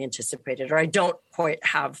intentional as I anticipated, or I don't quite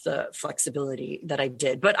have the flexibility that I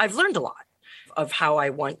did, but I've learned a lot of how I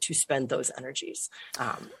want to spend those energies.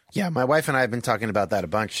 Yeah, my wife and I have been talking about that a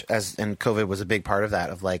bunch, and COVID was a big part of that,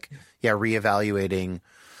 of like, reevaluating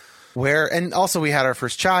where, and also we had our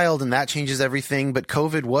first child, and that changes everything. But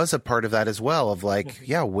COVID was a part of that as well, of like,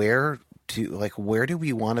 where do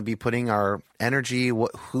we want to be putting our energy?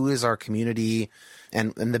 Who is our community?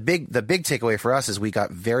 And the big takeaway for us is we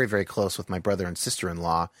got very, very close with my brother and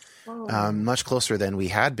sister-in-law, much closer than we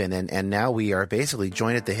had been. And now we are basically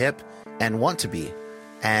joined at the hip and want to be.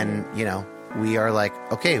 And, we are like,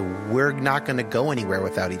 okay, we're not going to go anywhere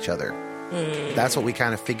without each other. That's what we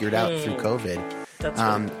kind of figured out through COVID.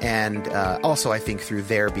 And also, I think through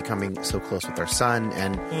their becoming so close with our son,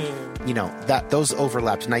 and that those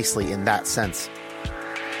overlapped nicely in that sense.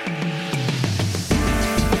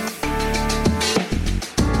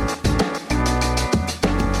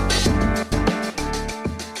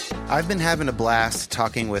 I've been having a blast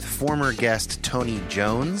talking with former guest Tony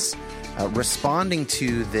Jones, responding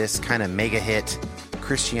to this kind of mega hit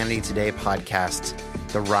Christianity Today podcast,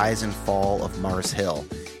 The Rise and Fall of Mars Hill.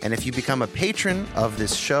 And if you become a patron of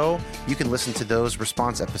this show, you can listen to those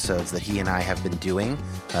response episodes that he and I have been doing.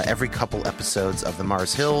 Every couple episodes of the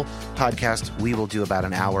Mars Hill podcast, we will do about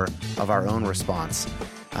an hour of our own response.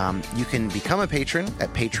 You can become a patron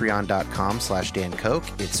at patreon.com/Dan Koch.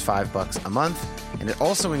 It's $5 a month. And it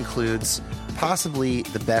also includes possibly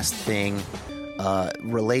the best thing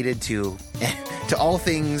related to all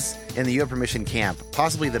things in the You Have Permission camp.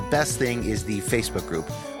 Possibly the best thing is the Facebook group,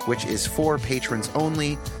 which is for patrons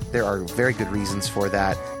only. There are very good reasons for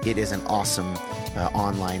that. It is an awesome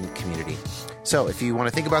online community. So if you want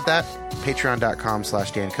to think about that,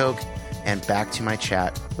 patreon.com/Dan Koch, and back to my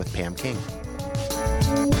chat with Pam King.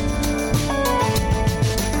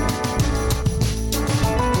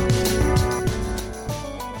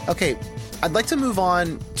 Okay, I'd like to move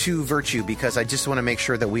on to virtue, because I just want to make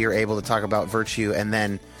sure that we are able to talk about virtue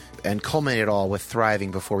and culminate it all with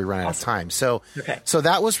thriving before we run out of time. So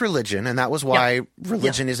that was religion, and that was why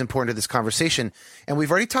religion is important to this conversation. And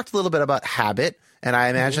we've already talked a little bit about habit, and I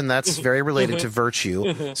imagine that's very related to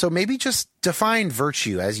virtue. So maybe just define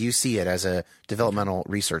virtue as you see it as a developmental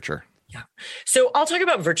researcher. Yeah. So I'll talk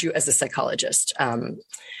about virtue as a psychologist.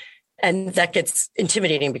 And that gets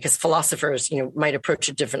intimidating because philosophers, might approach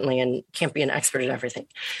it differently and can't be an expert at everything.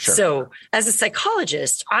 Sure. So as a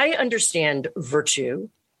psychologist, I understand virtue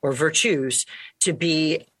or virtues to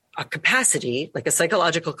be a capacity, like a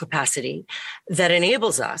psychological capacity, that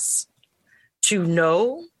enables us to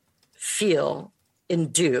know, feel,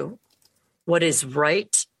 and do what is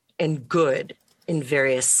right and good in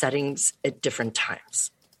various settings at different times.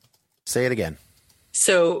 Say it again.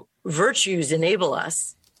 So virtues enable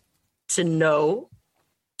us to know,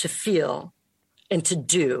 to feel, and to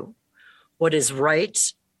do what is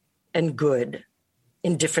right and good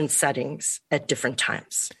in different settings at different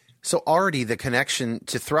times. So already the connection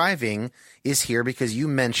to thriving is here, because you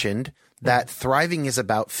mentioned that thriving is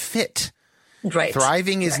about fit. Right.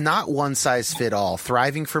 Thriving is not one size fit all.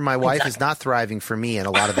 Thriving for my wife is not thriving for me in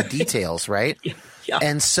a lot of the details, right? Yeah.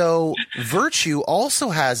 And so virtue also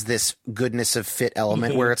has this goodness of fit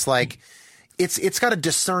element where it's like, it's got a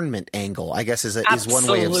discernment angle, I guess, is one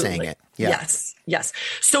way of saying it. Yeah. Yes.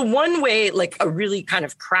 So one way, like a really kind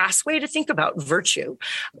of crass way to think about virtue,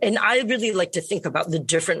 and I really like to think about the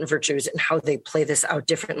different virtues and how they play this out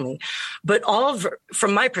differently. But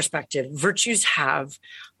from my perspective, virtues have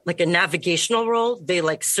like a navigational role. They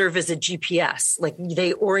like serve as a GPS, like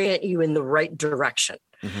they orient you in the right direction.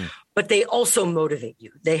 But they also motivate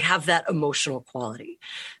you. They have that emotional quality.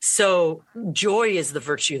 So joy is the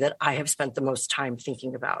virtue that I have spent the most time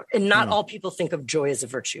thinking about. And not all people think of joy as a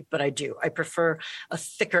virtue, but I do. I prefer a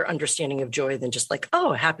thicker understanding of joy than just like,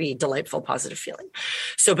 oh, happy, delightful, positive feeling.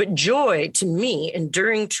 So, but joy to me,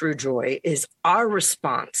 enduring true joy, is our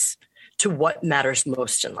response to what matters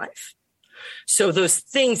most in life. So those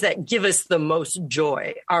things that give us the most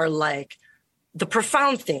joy are like the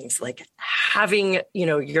profound things, like having,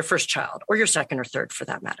 your first child, or your second or third for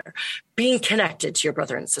that matter, being connected to your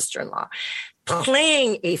brother and sister-in-law,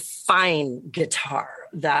 playing a fine guitar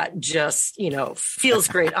that just, feels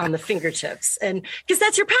great on the fingertips. And because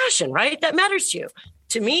that's your passion, right? That matters to you.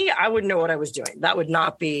 To me, I wouldn't know what I was doing. That would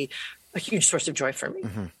not be a huge source of joy for me.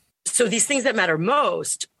 So these things that matter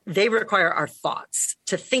most, they require our thoughts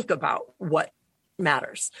to think about what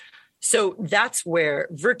matters. So that's where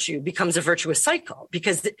virtue becomes a virtuous cycle,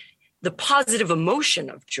 because the positive emotion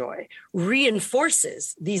of joy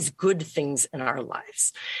reinforces these good things in our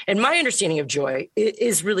lives. And my understanding of joy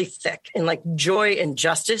is really thick, and like joy and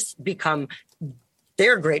justice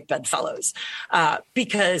they're great bedfellows,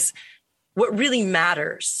 because what really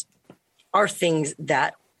matters are things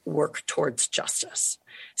that work towards justice.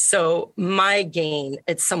 So my gain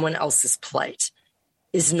at someone else's plight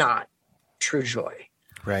is not true joy.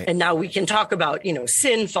 Right. And now we can talk about,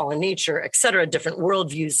 sin, fallen nature, et cetera, different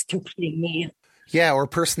worldviews, competing needs. Yeah, or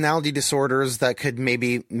personality disorders that could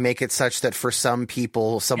maybe make it such that for some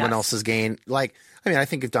people, someone else's gain, I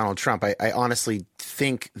think of Donald Trump. I honestly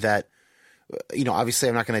think that, obviously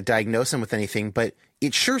I'm not going to diagnose him with anything, but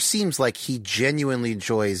it sure seems like he genuinely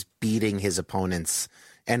enjoys beating his opponents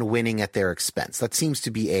and winning at their expense. That seems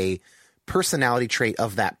to be a personality trait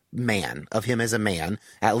of that man, of him as a man,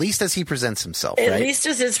 at least as he presents himself. At right? least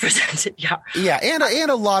as it's presented, yeah. Yeah, and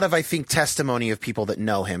a lot of, I think, testimony of people that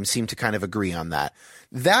know him seem to kind of agree on that.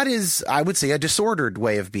 That is, I would say, a disordered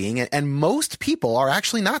way of being, and most people are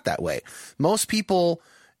actually not that way. Most people,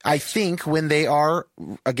 I think, when they are,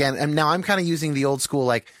 again, and now I'm kind of using the old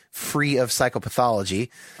school, free of psychopathology,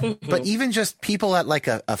 but even just people at a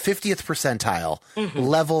 50th percentile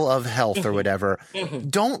level of health or whatever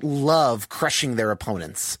don't love crushing their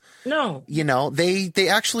opponents. No. They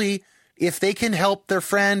actually, if they can help their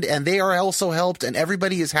friend and they are also helped and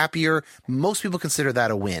everybody is happier, most people consider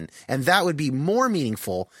that a win. And that would be more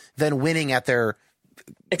meaningful than winning at their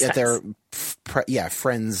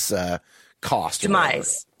friend's cost.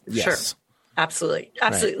 Demise. Yes. Sure. Absolutely.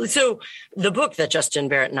 Right. So the book that Justin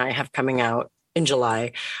Barrett and I have coming out in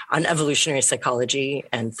July on evolutionary psychology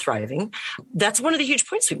and thriving, that's one of the huge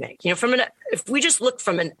points we make. If we just look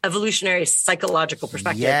from an evolutionary psychological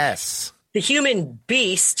perspective, yes, the human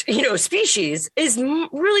beast, species is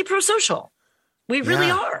really pro-social. We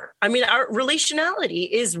really are. I mean, our relationality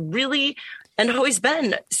is really and always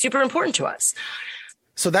been super important to us.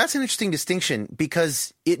 So that's an interesting distinction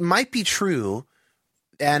because it might be true.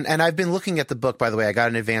 And I've been looking at the book, by the way. I got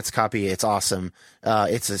an advanced copy. It's awesome.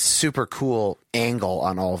 It's a super cool angle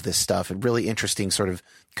on all of this stuff and really interesting sort of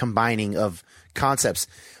combining of concepts.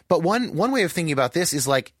 But one way of thinking about this is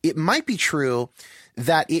it might be true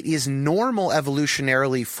that it is normal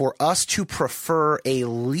evolutionarily for us to prefer a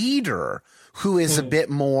leader who is a bit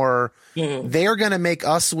more, they're going to make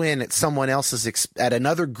us win at someone else's, at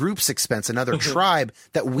another group's expense, another tribe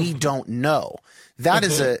that we don't know.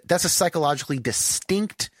 That's a psychologically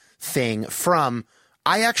distinct thing from,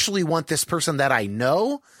 I actually want this person that I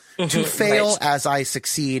know to fail as I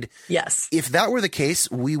succeed. Yes. If that were the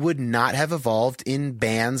case, we would not have evolved in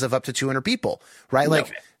bands of up to 200 people, right? No.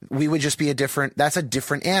 We would just be that's a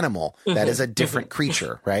different animal. That is a different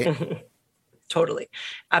creature, right? Totally.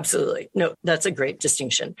 Absolutely. No, that's a great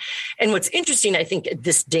distinction. And what's interesting, I think, at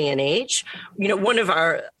this day and age, one of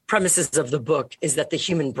our premises of the book is that the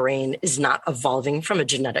human brain is not evolving from a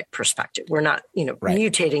genetic perspective. We're not,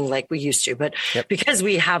 mutating like we used to, but because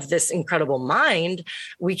we have this incredible mind,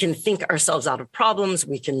 we can think ourselves out of problems.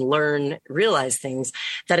 We can learn, realize things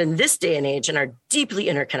that in this day and age, in our deeply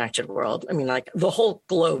interconnected world, the whole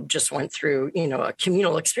globe just went through, a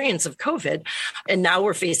communal experience of COVID. And now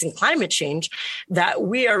we're facing climate change, that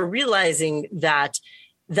we are realizing that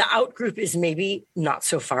the out group is maybe not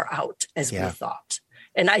so far out as we thought.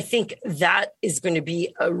 And I think that is going to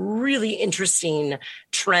be a really interesting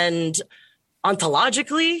trend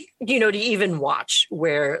ontologically, to even watch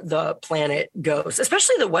where the planet goes,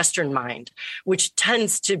 especially the Western mind, which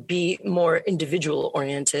tends to be more individual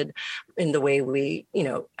oriented in the way we,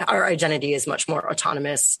 our identity is much more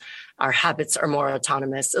autonomous. Our habits are more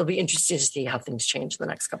autonomous. It'll be interesting to see how things change in the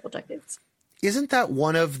next couple of decades. Isn't that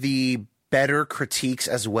one of the better critiques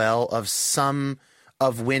as well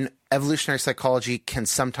of when evolutionary psychology can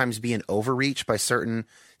sometimes be an overreach by certain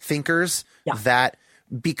thinkers, that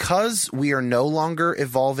because we are no longer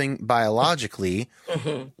evolving biologically,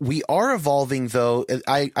 we are evolving, though.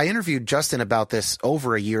 I interviewed Justin about this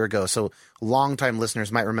over a year ago, so longtime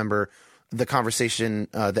listeners might remember the conversation,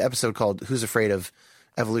 the episode called Who's Afraid of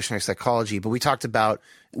Evolutionary Psychology, but we talked about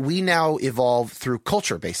we now evolve through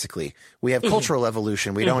culture, basically. We have cultural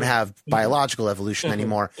evolution. We don't have biological evolution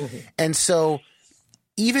anymore. And so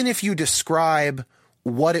even if you describe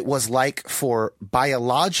what it was like for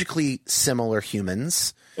biologically similar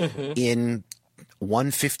humans in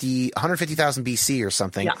 150,000 BC or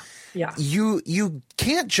something, you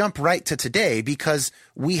can't jump right to today because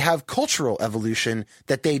we have cultural evolution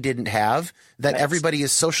that they didn't have, that everybody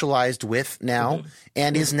is socialized with now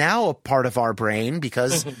and is now a part of our brain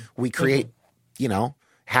because we create,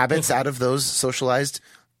 habits out of those socialized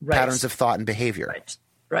patterns of thought and behavior.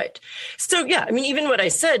 Right. So, even what I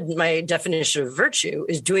said, my definition of virtue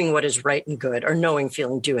is doing what is right and good, or knowing,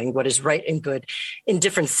 feeling, doing what is right and good in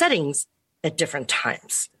different settings at different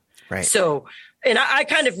times. Right. So And I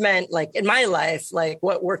kind of meant like in my life, like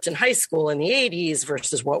what worked in high school in the 80s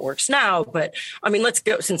versus what works now. But I mean, let's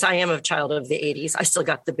go, since I am a child of the 80s, I still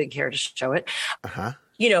got the big hair to show it.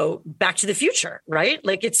 Back to the Future, right?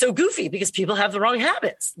 Like it's so goofy because people have the wrong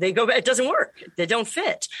habits. They go back, it doesn't work. They don't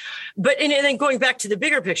fit. But and then going back to the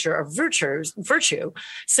bigger picture of virtue.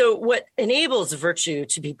 So what enables virtue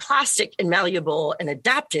to be plastic and malleable and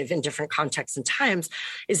adaptive in different contexts and times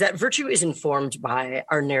is that virtue is informed by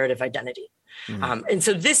our narrative identity. And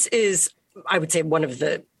so this is, I would say, one of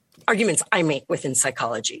the arguments I make within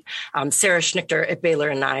psychology. Sarah Schnichter at Baylor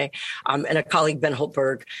and I, and a colleague, Ben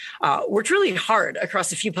Holtberg, worked really hard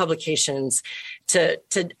across a few publications to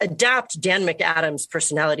adapt Dan McAdams'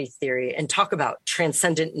 personality theory and talk about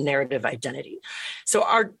transcendent narrative identity. So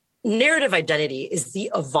our narrative identity is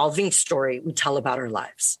the evolving story we tell about our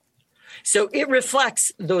lives. So it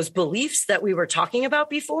reflects those beliefs that we were talking about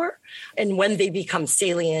before and when they become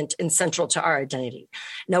salient and central to our identity.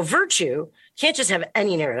 Now, virtue can't just have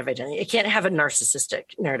any narrative identity. It can't have a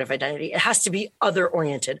narcissistic narrative identity. It has to be other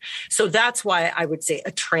oriented. So that's why I would say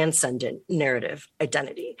a transcendent narrative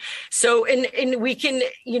identity. So, and we can,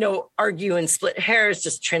 argue and split hairs.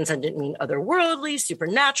 Does transcendent mean otherworldly,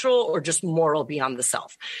 supernatural, or just moral beyond the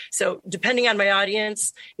self? So depending on my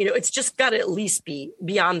audience, it's just got to at least be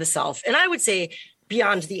beyond the self. And I would say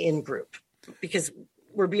beyond the in-group, because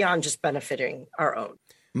we're beyond just benefiting our own.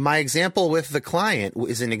 My example with the client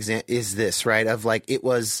is this, right? Of like, it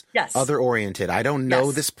was other oriented. I don't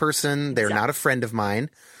know this person. They're not a friend of mine.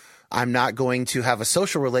 I'm not going to have a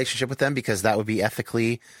social relationship with them because that would be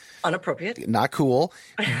ethically inappropriate, not cool.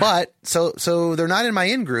 But so they're not in my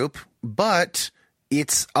in group, but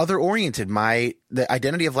it's other oriented. The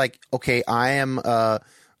identity of like, okay, I'm a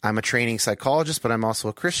training psychologist, but I'm also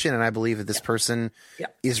a Christian, and I believe that this person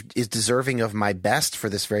is deserving of my best for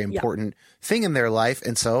this very important thing in their life,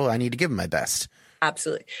 and so I need to give them my best.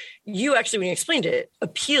 Absolutely. You actually, when you explained it,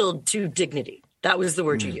 appealed to dignity. That was the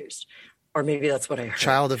word you used. Or maybe that's what I heard.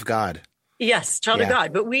 Child of God. Yes, child of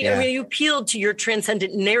God. But you appealed to your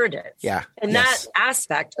transcendent narrative. Yeah. And that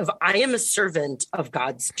aspect of I am a servant of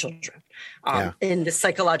God's children in the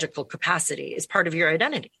psychological capacity is part of your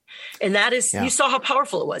identity. And that is, you saw how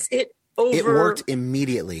powerful it was. It worked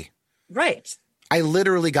immediately. Right. I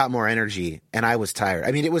literally got more energy and I was tired.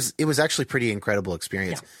 I mean, it was actually pretty incredible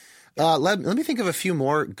experience. Yeah. Let me think of a few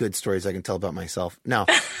more good stories I can tell about myself. No.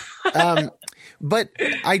 But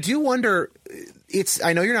I do wonder,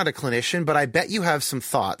 I know you're not a clinician, but I bet you have some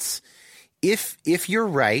thoughts. If you're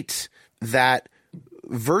right that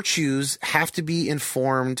virtues have to be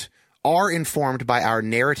informed by our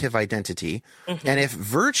narrative identity, and if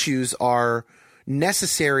virtues are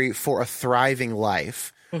necessary for a thriving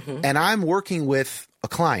life, and I'm working with a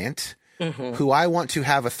client who I want to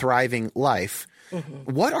have a thriving life,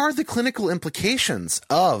 what are the clinical implications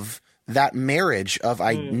of that marriage of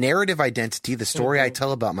narrative identity, the story I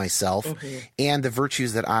tell about myself, and the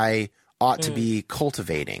virtues that I ought to be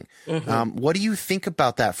cultivating? What do you think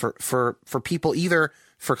about that for people, either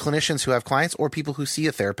for clinicians who have clients or people who see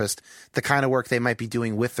a therapist, the kind of work they might be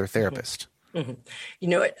doing with their therapist?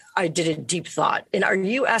 I did a deep thought. And are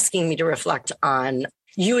you asking me to reflect on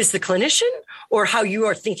you as the clinician or how you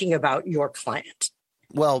are thinking about your client?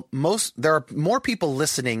 Well, there are more people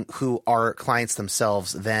listening who are clients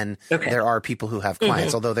themselves than there are people who have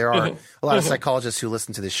clients, although there are a lot of psychologists who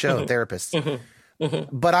listen to this show, therapists.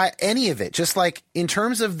 But any of it, just like in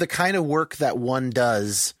terms of the kind of work that one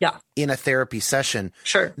does in a therapy session,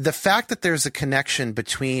 the fact that there's a connection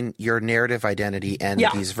between your narrative identity and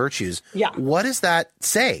these virtues, what does that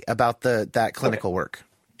say about that clinical work?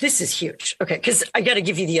 This is huge. Okay, because I got to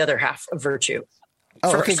give you the other half of virtue.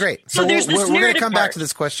 Oh, okay, great. So we're going to come back to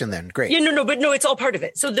this question then. Great. Yeah, no, it's all part of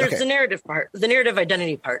it. So there's the narrative part, the narrative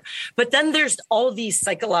identity part. But then there's all these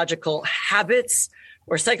psychological habits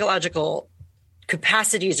or psychological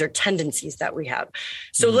capacities or tendencies that we have.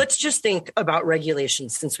 So let's just think about regulation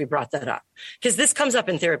since we brought that up, because this comes up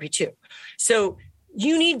in therapy too. So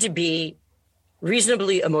you need to be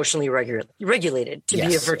reasonably emotionally regulated to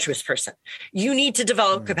be a virtuous person. You need to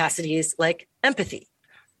develop capacities like empathy,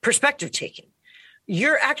 perspective taking.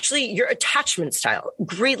 Your attachment style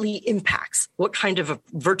greatly impacts what kind of a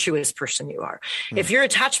virtuous person you are. If you're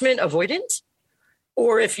attachment avoidant,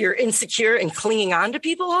 or if you're insecure and clinging on to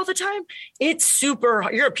people all the time,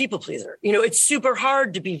 you're a people pleaser. It's super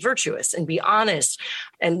hard to be virtuous and be honest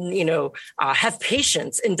and, have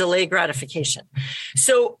patience and delay gratification.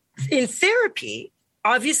 So in therapy,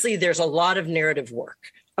 obviously there's a lot of narrative work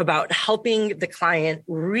about helping the client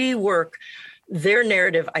rework their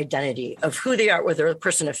narrative identity of who they are, whether they're a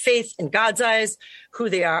person of faith in God's eyes, who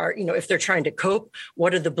they are, if they're trying to cope,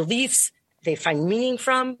 what are the beliefs they find meaning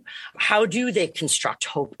from? How do they construct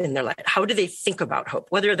hope in their life? How do they think about hope,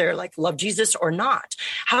 whether they're like love Jesus or not?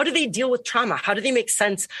 How do they deal with trauma? How do they make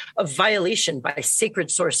sense of violation by sacred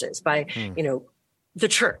sources, by, the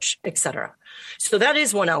church, et cetera? So that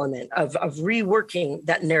is one element of reworking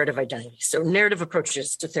that narrative identity. So narrative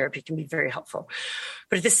approaches to therapy can be very helpful.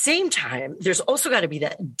 But at the same time, there's also got to be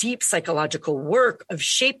that deep psychological work of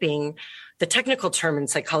shaping. The technical term in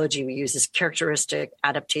psychology we use is characteristic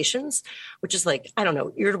adaptations, which is like, I don't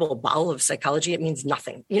know, irritable bowel of psychology. It means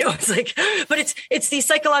nothing, it's like, but it's these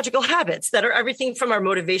psychological habits that are everything from our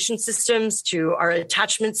motivation systems to our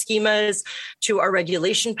attachment schemas to our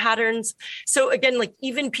regulation patterns. So again, like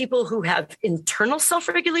even people who have internal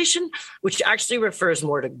self-regulation, which actually refers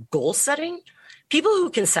more to goal setting, people who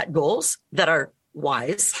can set goals that are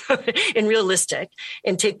wise and realistic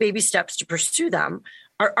and take baby steps to pursue them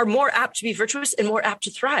are more apt to be virtuous and more apt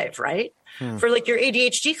to thrive, right? For like your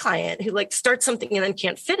ADHD client who like starts something and then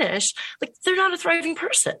can't finish, like they're not a thriving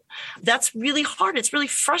person. That's really hard. It's really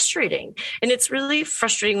frustrating. And it's really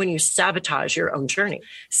frustrating when you sabotage your own journey.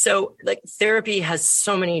 So like therapy has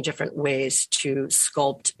so many different ways to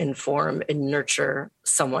sculpt, inform, and nurture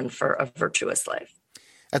someone for a virtuous life.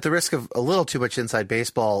 At the risk of a little too much inside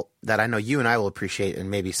baseball that I know you and I will appreciate,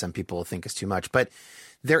 and maybe some people will think is too much, but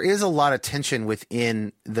there is a lot of tension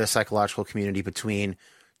within the psychological community between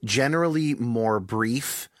generally more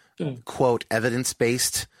brief, quote,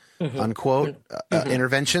 evidence-based, unquote,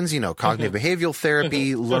 interventions, cognitive behavioral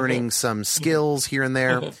therapy, learning some skills here and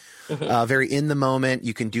there, very in the moment.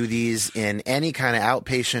 You can do these in any kind of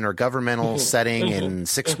outpatient or governmental setting in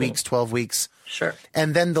 6 weeks, 12 weeks. Sure.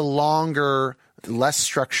 And then the longer, less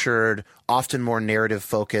structured, often more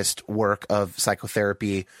narrative-focused work of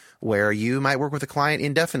psychotherapy where you might work with a client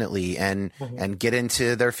indefinitely and get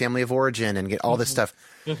into their family of origin and get all this stuff.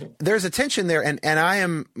 There's a tension there.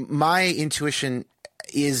 And my intuition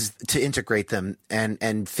is to integrate them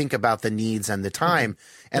and think about the needs and the time.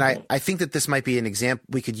 And I think that this might be an example.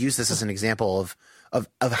 We could use this as an example of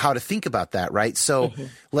how to think about that, right? So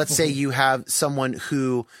let's say you have someone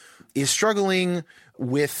who is struggling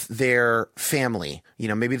with their family.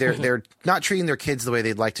 Maybe they're not treating their kids the way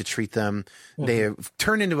they'd like to treat them. They have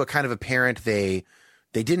turned into a kind of a parent they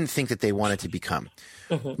didn't think that they wanted to become.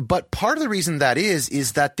 But part of the reason that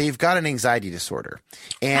is that they've got an anxiety disorder.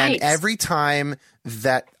 And every time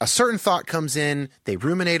that a certain thought comes in, they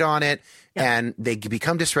ruminate on it and they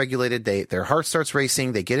become dysregulated. Their heart starts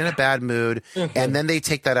racing. They get in a bad mood and then they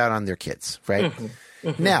take that out on their kids, right?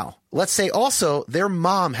 Now, let's say also their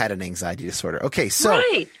mom had an anxiety disorder. Okay, so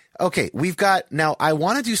we've got now I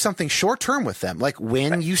want to do something short term with them. Like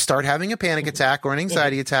when you start having a panic attack or an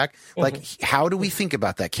anxiety attack, like how do we think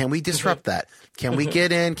about that? Can we disrupt that? Can we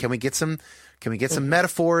get in? Can we get some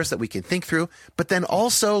metaphors that we can think through? But then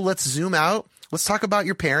also let's zoom out. Let's talk about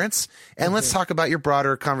your parents and let's talk about your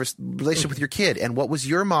broader relationship with your kid and what was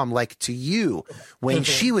your mom like to you when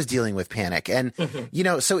she was dealing with panic. And,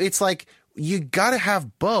 so it's like you got to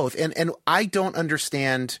have both. And I don't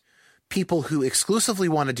understand people who exclusively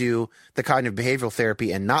want to do the cognitive behavioral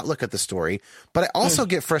therapy and not look at the story. But I also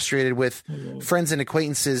get frustrated with friends and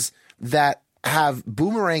acquaintances that have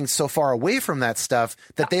boomeranged so far away from that stuff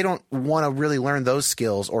that they don't want to really learn those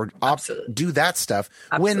skills or do that stuff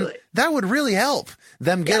when that would really help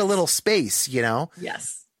them get a little space,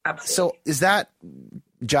 Yes, absolutely. So is that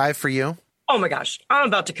jive for you? Oh my gosh, I'm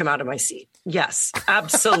about to come out of my seat. Yes,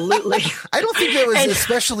 absolutely. I don't think that was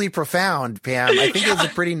especially profound, Pam. I think it was a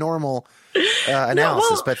pretty normal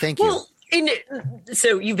analysis, but thank you.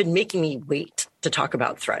 So you've been making me wait to talk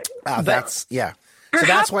about thriving. So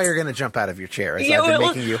that's why you're going to jump out of your chair. I've been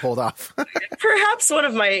making you hold off. Perhaps one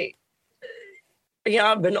of my,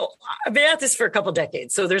 I've been at this for a couple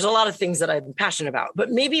decades, so there's a lot of things that I've been passionate about. But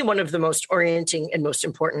maybe one of the most orienting and most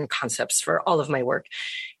important concepts for all of my work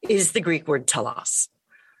is the Greek word telos.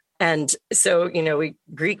 And so,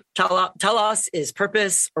 Greek telos is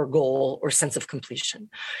purpose or goal or sense of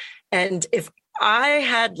completion. And if I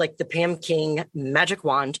had like the Pam King magic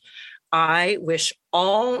wand, I wish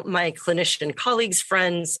all my clinician colleagues,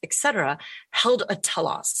 friends, etc., held a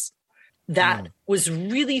telos that was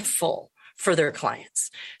really full for their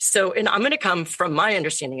clients. So, and I'm going to come from my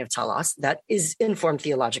understanding of telos that is informed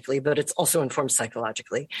theologically, but it's also informed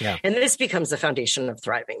psychologically. Yeah. And this becomes the foundation of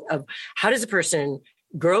thriving, of how does a person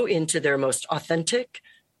grow into their most authentic,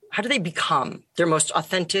 how do they become their most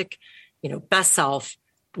authentic, best self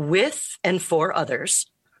with and for others.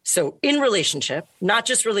 So in relationship, not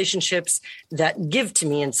just relationships that give to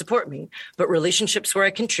me and support me, but relationships where I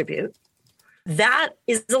contribute, that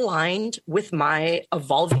is aligned with my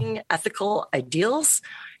evolving ethical ideals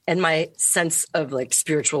and my sense of like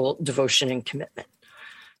spiritual devotion and commitment.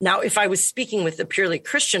 Now, if I was speaking with a purely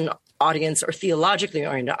Christian audience or theologically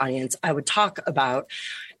oriented audience, I would talk about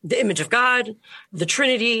the image of God, the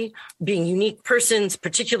Trinity, being unique persons,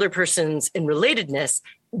 particular persons in relatedness,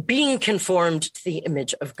 being conformed to the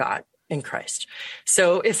image of God in Christ.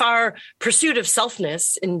 So if our pursuit of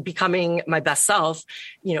selfness in becoming my best self,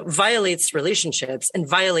 violates relationships and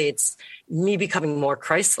violates me becoming more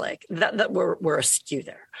Christ-like, that we're askew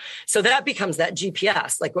there. So that becomes that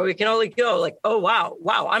GPS, like where we can only go like, oh,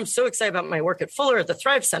 wow, I'm so excited about my work at Fuller at the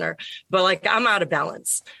Thrive Center, but like I'm out of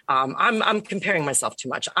balance. I'm comparing myself too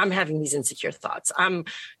much. I'm having these insecure thoughts. I'm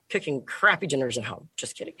cooking crappy dinners at home.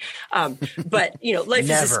 Just kidding. But life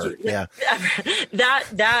is askew. Yeah.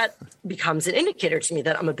 That becomes an indicator to me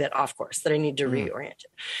that I'm a bit off course, that I need to reorient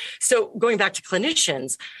it. So going back to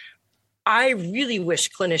clinicians, I really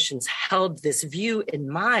wish clinicians held this view in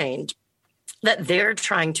mind that they're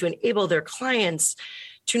trying to enable their clients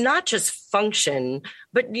to not just function,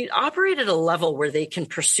 but operate at a level where they can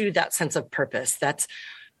pursue that sense of purpose. That's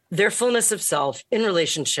their fullness of self in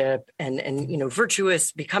relationship and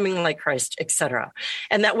virtuous, becoming like Christ, et cetera.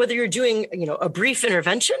 And that whether you're doing, a brief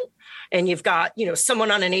intervention and you've got,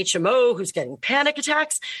 someone on an HMO who's getting panic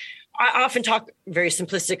attacks, I often talk very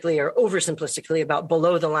simplistically or oversimplistically about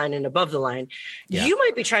below the line and above the line. Yeah. You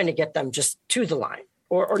might be trying to get them just to the line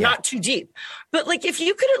or not too deep. But like, if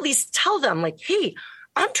you could at least tell them like, hey,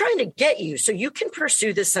 I'm trying to get you so you can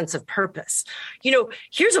pursue this sense of purpose.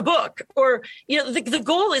 Here's a book or, the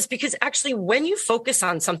goal is because actually when you focus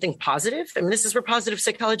on something positive, and this is where positive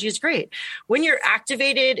psychology is great. When you're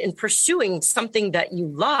activated in pursuing something that you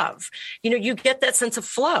love, you get that sense of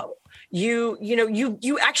flow. You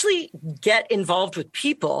actually get involved with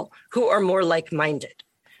people who are more like-minded.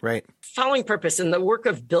 Right. Following purpose and the work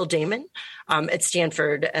of Bill Damon at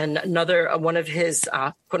Stanford and another one of his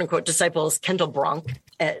quote unquote disciples, Kendall Bronk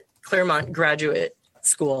at Claremont Graduate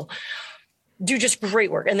School, do just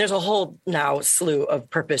great work. And there's a whole now slew of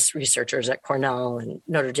purpose researchers at Cornell and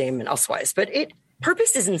Notre Dame and elsewise. But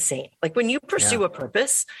purpose is insane. Like when you pursue a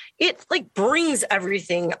purpose, it like brings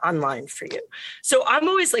everything online for you. So I'm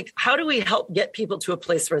always like, how do we help get people to a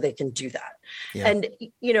place where they can do that? Yeah. And,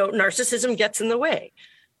 narcissism gets in the way.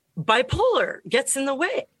 Bipolar gets in the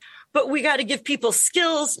way. But we got to give people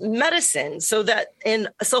skills, medicine, so that and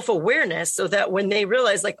self-awareness, so that when they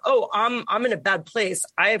realize like, oh, I'm in a bad place,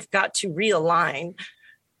 I've got to realign.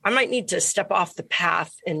 I might need to step off the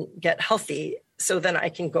path and get healthy so then I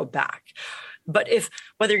can go back. But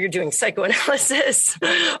whether you're doing psychoanalysis,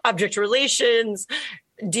 object relations,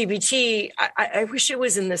 DBT, I wish it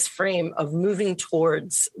was in this frame of moving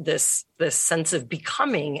towards this sense of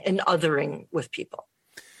becoming and othering with people.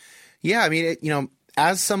 Yeah, I mean,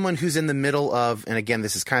 as someone who's in the middle of, and again,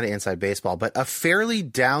 this is kind of inside baseball, but a fairly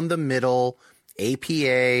down the middle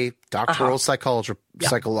APA doctoral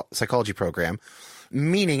psychology program,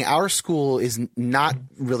 meaning our school is not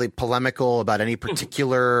really polemical about any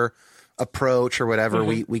particular approach or whatever.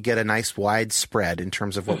 Mm-hmm. We get a nice wide spread in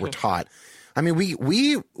terms of what we're taught. I mean,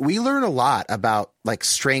 we learn a lot about like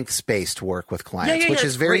strengths-based work with clients, which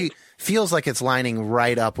is feels like it's lining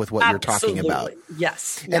right up with what you're talking about.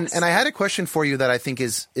 Yes. And I had a question for you that I think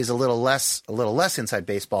is a little less inside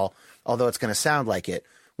baseball, although it's going to sound like it.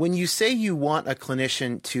 When you say you want a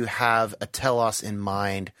clinician to have a telos in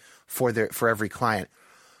mind for every client,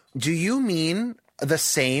 do you mean the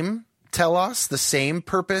same telos, the same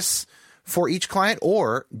purpose for each client,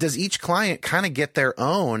 or does each client kind of get their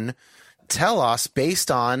own telos based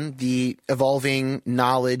on the evolving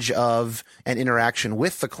knowledge of and interaction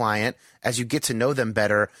with the client as you get to know them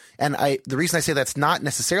better? And the reason I say that's not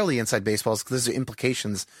necessarily inside baseball is because there's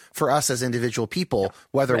implications for us as individual people,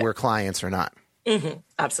 whether we're clients or not. Mm-hmm.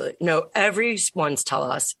 Absolutely. No, everyone's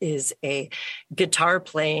telos is a guitar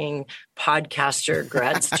playing podcaster,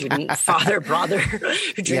 grad student, father, brother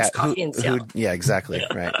who drinks coffee in Seattle. Yeah, exactly.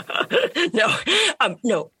 Right.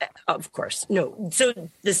 No, of course. No. So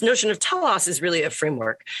this notion of telos is really a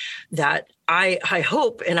framework that I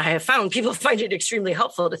hope, and I have found people find it extremely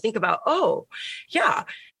helpful to think about, oh, yeah,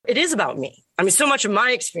 it is about me. I mean, so much of my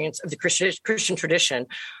experience of the Christian tradition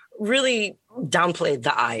really downplayed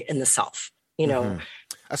the I and the self.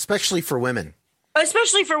 Especially for women.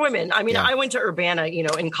 I mean, I went to Urbana,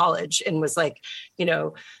 in college and was like,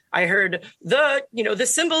 I heard the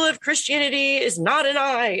symbol of Christianity is not an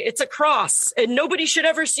eye, it's a cross, and nobody should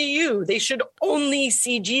ever see you. They should only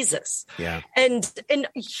see Jesus. Yeah. And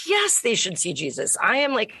yes, they should see Jesus. I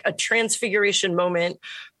am like a transfiguration moment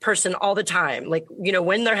person all the time. Like,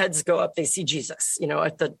 when their heads go up, they see Jesus,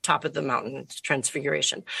 at the top of the mountain. It's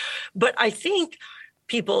transfiguration. But I think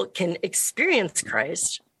people can experience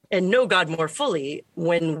Christ and know God more fully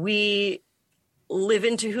when we live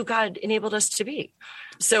into who God enabled us to be.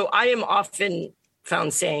 So I am often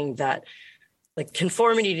found saying that like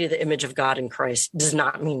conformity to the image of God in Christ does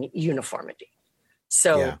not mean uniformity.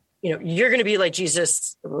 So, you're going to be like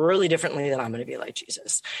Jesus really differently than I'm going to be like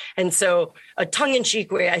Jesus. And so a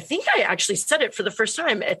tongue-in-cheek way, I think I actually said it for the first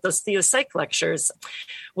time at those Theopsych lectures,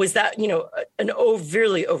 was that, an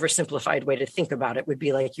overly oversimplified way to think about it would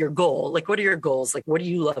be like your goal. Like, what are your goals? Like, what do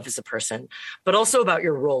you love as a person? But also about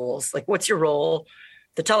your roles. Like, what's your role?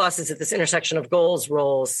 The telos is at this intersection of goals,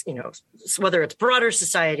 roles, whether it's broader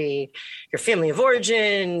society, your family of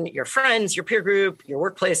origin, your friends, your peer group, your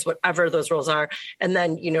workplace, whatever those roles are. And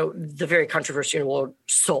then, the very controversial word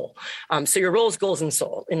soul. So your roles, goals, and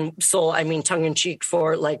soul. In soul, I mean tongue in cheek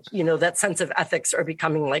for like, that sense of ethics or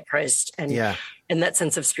becoming like Christ and that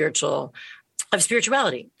sense of spirituality.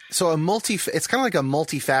 So it's kind of like a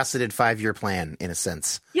multifaceted 5-year plan in a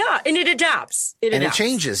sense. Yeah. And it adapts. It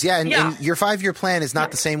changes. Yeah. And your 5-year plan is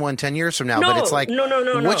not the same one 10 years from now, but it's like,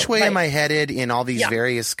 which way am I headed in all these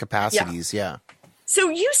various capacities? Yeah. So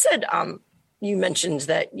you said, you mentioned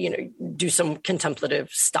that, do some contemplative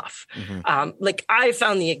stuff. Like I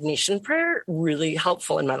found the Ignatian prayer really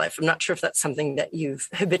helpful in my life. I'm not sure if that's something that you've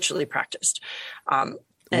habitually practiced.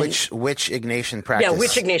 Which Ignatian practice? Yeah,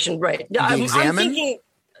 which Ignatian, right. The Examen? I'm thinking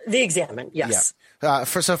the Examen, yes. Yeah.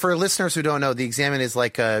 For listeners who don't know, the Examen is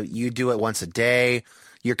like you do it once a day.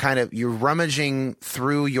 You're rummaging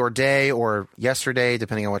through your day or yesterday,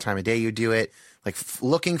 depending on what time of day you do it, like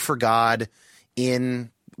looking for God in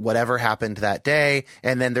whatever happened that day.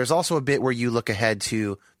 And then there's also a bit where you look ahead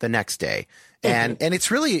to the next day. And it's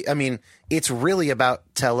really, it's really about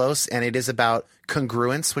telos, and it is about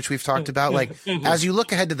congruence, which we've talked about. Like, as you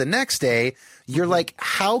look ahead to the next day, you're like,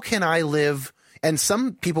 how can I live? And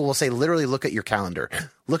some people will say, literally look at your calendar,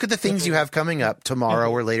 look at the things you have coming up tomorrow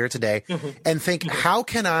or later today, and think, how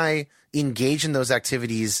can I engage in those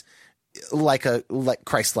activities like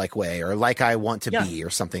Christ-like way, or like I want to be, or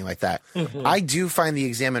something like that. I do find the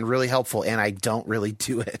Examen really helpful, and I don't really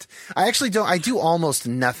do it. I actually don't. I do almost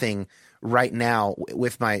nothing right now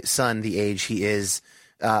with my son, the age he is.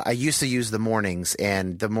 I used to use the mornings,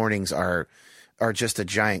 and the mornings are just a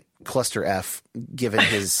giant cluster F given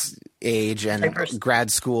his age and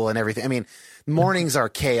grad school and everything. Mornings are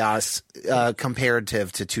chaos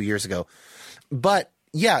comparative to 2 years ago. But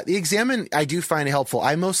yeah, the Examen I do find helpful.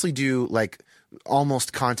 I mostly do like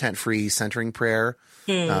almost content-free centering prayer,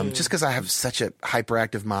 just because I have such a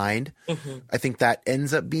hyperactive mind. I think that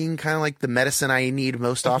ends up being kind of like the medicine I need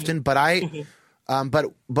most often. But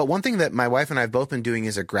but one thing that my wife and I have both been doing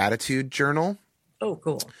is a gratitude journal. Oh,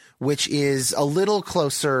 cool. Which is a little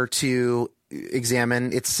closer to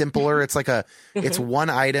Examen. It's simpler. It's like it's one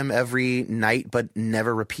item every night, but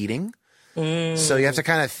never repeating. So you have to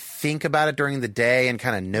kind of think about it during the day and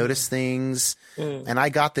kind of notice things. And I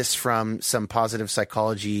got this from some positive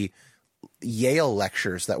psychology Yale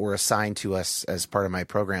lectures that were assigned to us as part of my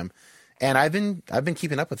program. And I've been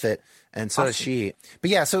keeping up with it, and so does she.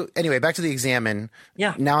 But yeah, so anyway, back to the Examen.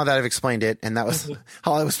 Yeah. Now that I've explained it, and that was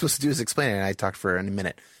all I was supposed to do is explain it, and I talked for a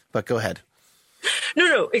minute. But go ahead.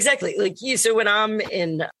 No, exactly. Like you. So when I'm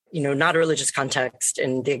in, not a religious context,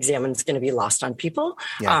 and the Examen's going to be lost on people,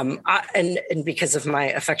 and because of my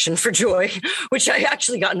affection for joy, which I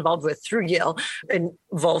actually got involved with through Yale and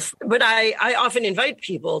Volf, but I often invite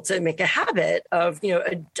people to make a habit of,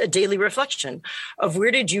 a daily reflection of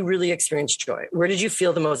where did you really experience joy? Where did you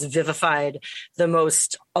feel the most vivified, the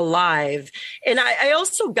most alive? And I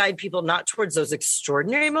also guide people not towards those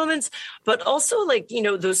extraordinary moments, but also like,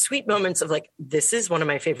 those sweet moments of like, this is one of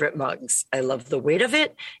my favorite mugs. I love the weight of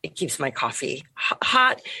it. It keeps my coffee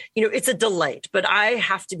hot. It's a delight, but I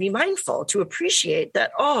have to be mindful to appreciate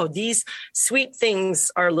that, these sweet things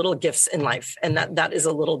are little gifts in life, and that is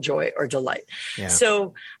a little joy or delight. Yeah.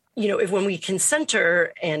 So, when we can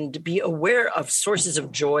center and be aware of sources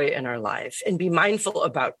of joy in our life and be mindful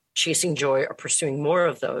about chasing joy or pursuing more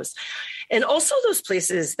of those, and also those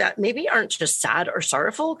places that maybe aren't just sad or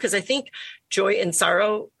sorrowful, because I think joy and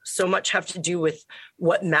sorrow so much have to do with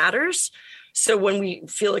what matters. So when we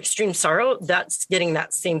feel extreme sorrow, that's getting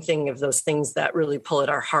that same thing of those things that really pull at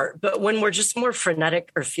our heart. But when we're just more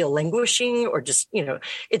frenetic or feel languishing, or just,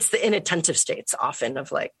 it's the inattentive states often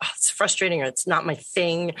of like, it's frustrating, or it's not my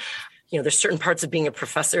thing. There's certain parts of being a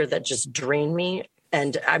professor that just drain me.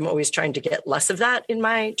 And I'm always trying to get less of that in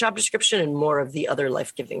my job description and more of the other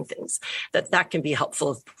life-giving things that can be helpful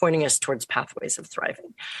of pointing us towards pathways of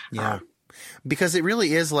thriving. Yeah. Because it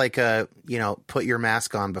really is like a, put your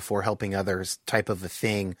mask on before helping others type of a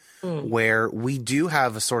thing, where we do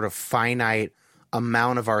have a sort of finite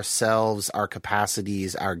amount of ourselves, our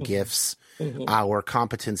capacities, our gifts, our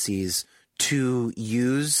competencies to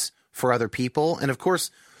use for other people. And of course,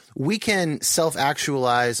 we can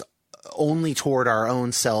self-actualize only toward our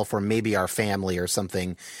own self or maybe our family or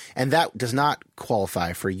something. And that does not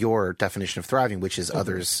qualify for your definition of thriving, which is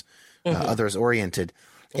others oriented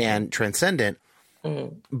and transcendent.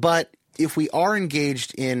 But if we are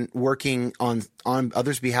engaged in working on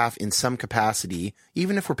others' behalf in some capacity,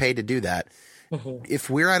 even if we're paid to do that, if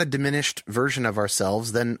we're at a diminished version of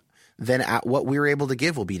ourselves, then what we're able to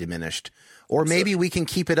give will be diminished. Or maybe we can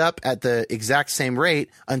keep it up at the exact same rate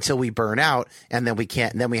until we burn out, and then we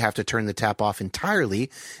can't. And then we have to turn the tap off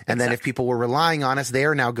entirely. And then if people were relying on us, they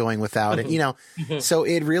are now going without it. So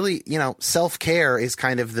it really, self-care is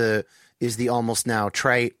kind of the almost now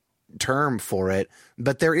trite term for it.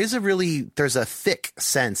 But there's a thick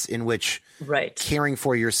sense in which caring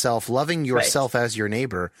for yourself, loving yourself as your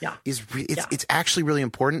neighbor it's actually really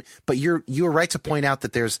important. But you were right to point out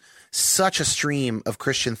that there's such a stream of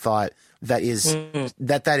Christian thought that is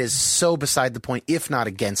that is so beside the point, if not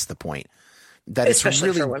against the point, that especially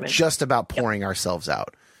it's really just about pouring ourselves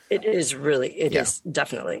out. It is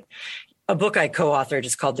definitely. A book I co-authored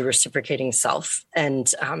is called The Reciprocating Self.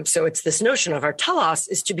 And so it's this notion of our telos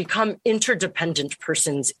is to become interdependent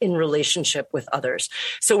persons in relationship with others.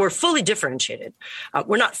 So we're fully differentiated.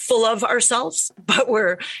 We're not full of ourselves, but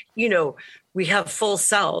we have full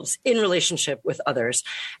selves in relationship with others.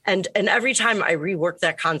 And every time I rework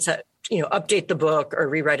that concept, update the book or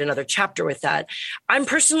rewrite another chapter with that, I'm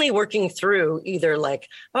personally working through either like,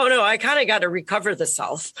 oh no, I kind of got to recover the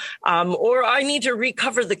self, or I need to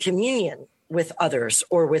recover the communion with others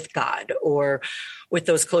or with God or with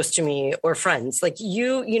those close to me or friends. Like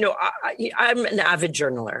I'm an avid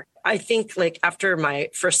journaler. I think like after my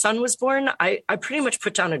first son was born, I pretty much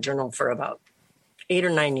put down a journal for about 8 or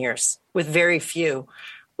 9 years with very few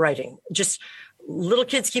writing. Just little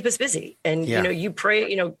kids keep us busy, and you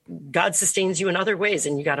pray, God sustains you in other ways,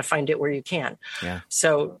 and you got to find it where you can. Yeah.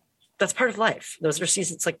 So that's part of life. Those are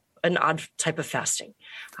seasons, like an odd type of fasting.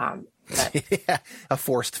 A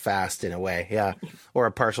forced fast in a way. Or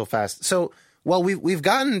a partial fast. So, well, we've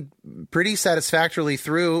gotten pretty satisfactorily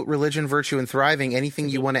through religion, virtue, and thriving. Anything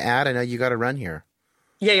you want to add? I know you got to run here.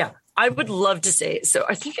 Yeah. I would love to say, so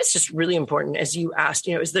I think it's just really important, as you asked,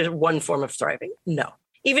 is there one form of thriving? No.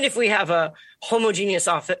 Even if we have a homogeneous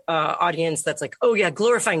audience that's like, oh yeah,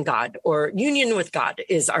 glorifying God or union with God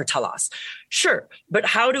is our telos. Sure. But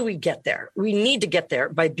how do we get there? We need to get there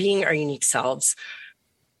by being our unique selves,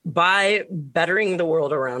 by bettering the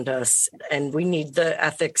world around us. And we need the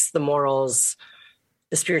ethics, the morals,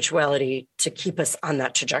 the spirituality to keep us on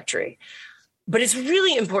that trajectory. But it's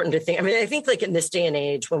really important to think, I think like in this day and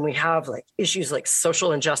age, when we have like issues like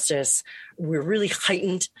social injustice, we're really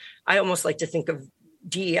heightened. I almost like to think of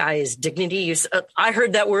DEI as dignity. I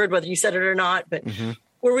heard that word, whether you said it or not, but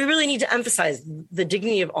where we really need to emphasize the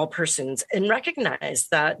dignity of all persons and recognize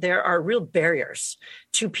that there are real barriers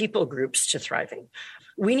to people groups to thriving.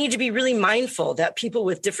 We need to be really mindful that people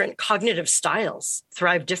with different cognitive styles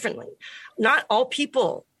thrive differently. Not all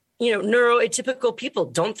people, neuroatypical people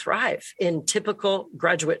don't thrive in typical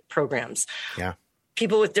graduate programs. Yeah.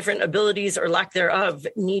 People with different abilities or lack thereof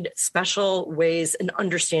need special ways and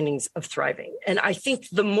understandings of thriving. And I think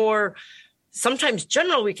the more sometimes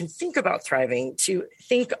general we can think about thriving, to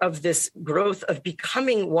think of this growth of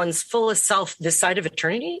becoming one's fullest self this side of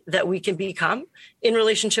eternity that we can become in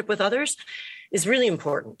relationship with others is really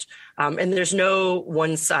important. And there's no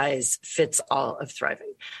one size fits all of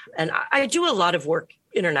thriving. And I do a lot of work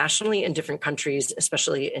internationally in different countries,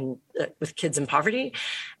 especially with kids in poverty.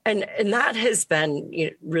 And that has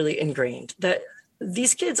been really ingrained, that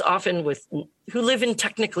these kids often who live in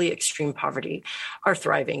technically extreme poverty are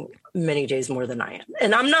thriving many days more than I am.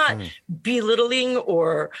 And I'm not belittling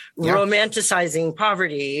or romanticizing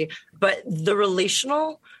poverty, but the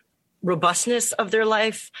relational robustness of their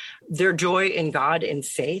life, their joy in God and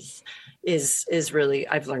faith is really,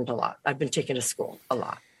 I've learned a lot. I've been taken to school a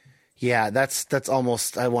lot. Yeah, that's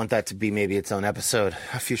almost, I want that to be maybe its own episode,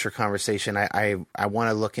 a future conversation. I want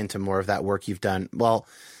to look into more of that work you've done. Well,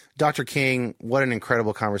 Dr. King, what an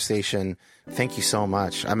incredible conversation. Thank you so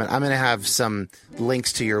much. I'm going to have some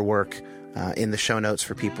links to your work in the show notes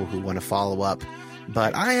for people who want to follow up.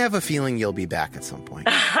 But I have a feeling you'll be back at some point.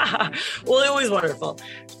 Well, it was wonderful.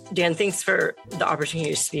 Dan, thanks for the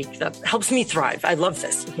opportunity to speak. That helps me thrive. I love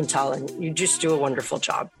this, you can tell. And you just do a wonderful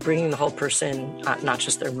job bringing the whole person, not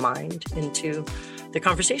just their mind, into the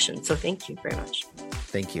conversation. So thank you very much.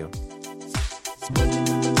 Thank you.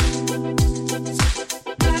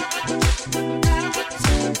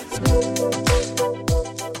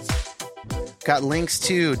 Got links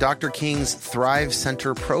to Dr. King's Thrive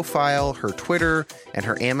Center profile, her Twitter, and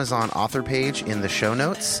her Amazon author page in the show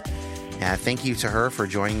notes. Thank you to her for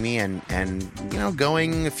joining me and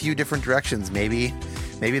going a few different directions. Maybe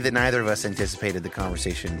that neither of us anticipated the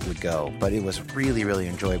conversation would go, but it was really, really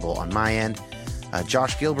enjoyable on my end.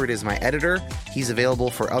 Josh Gilbert is my editor. He's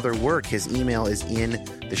available for other work. His email is in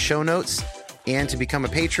the show notes. And to become a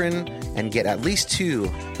patron and get at least 2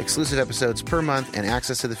 exclusive episodes per month and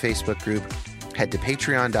access to the Facebook group, head to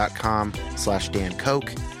patreon.com/Dan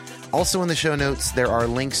Koch. Also in the show notes, there are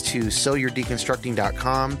links to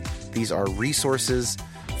soyourdeconstructing.com. These are resources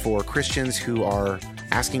for Christians who are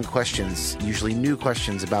asking questions, usually new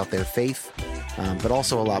questions about their faith, but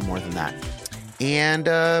also a lot more than that. And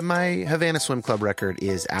my Havana Swim Club record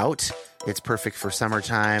is out. It's perfect for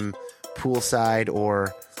summertime, poolside,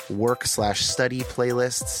 or work/study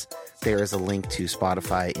playlists. There is a link to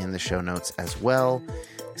Spotify in the show notes as well.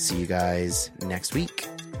 See you guys next week.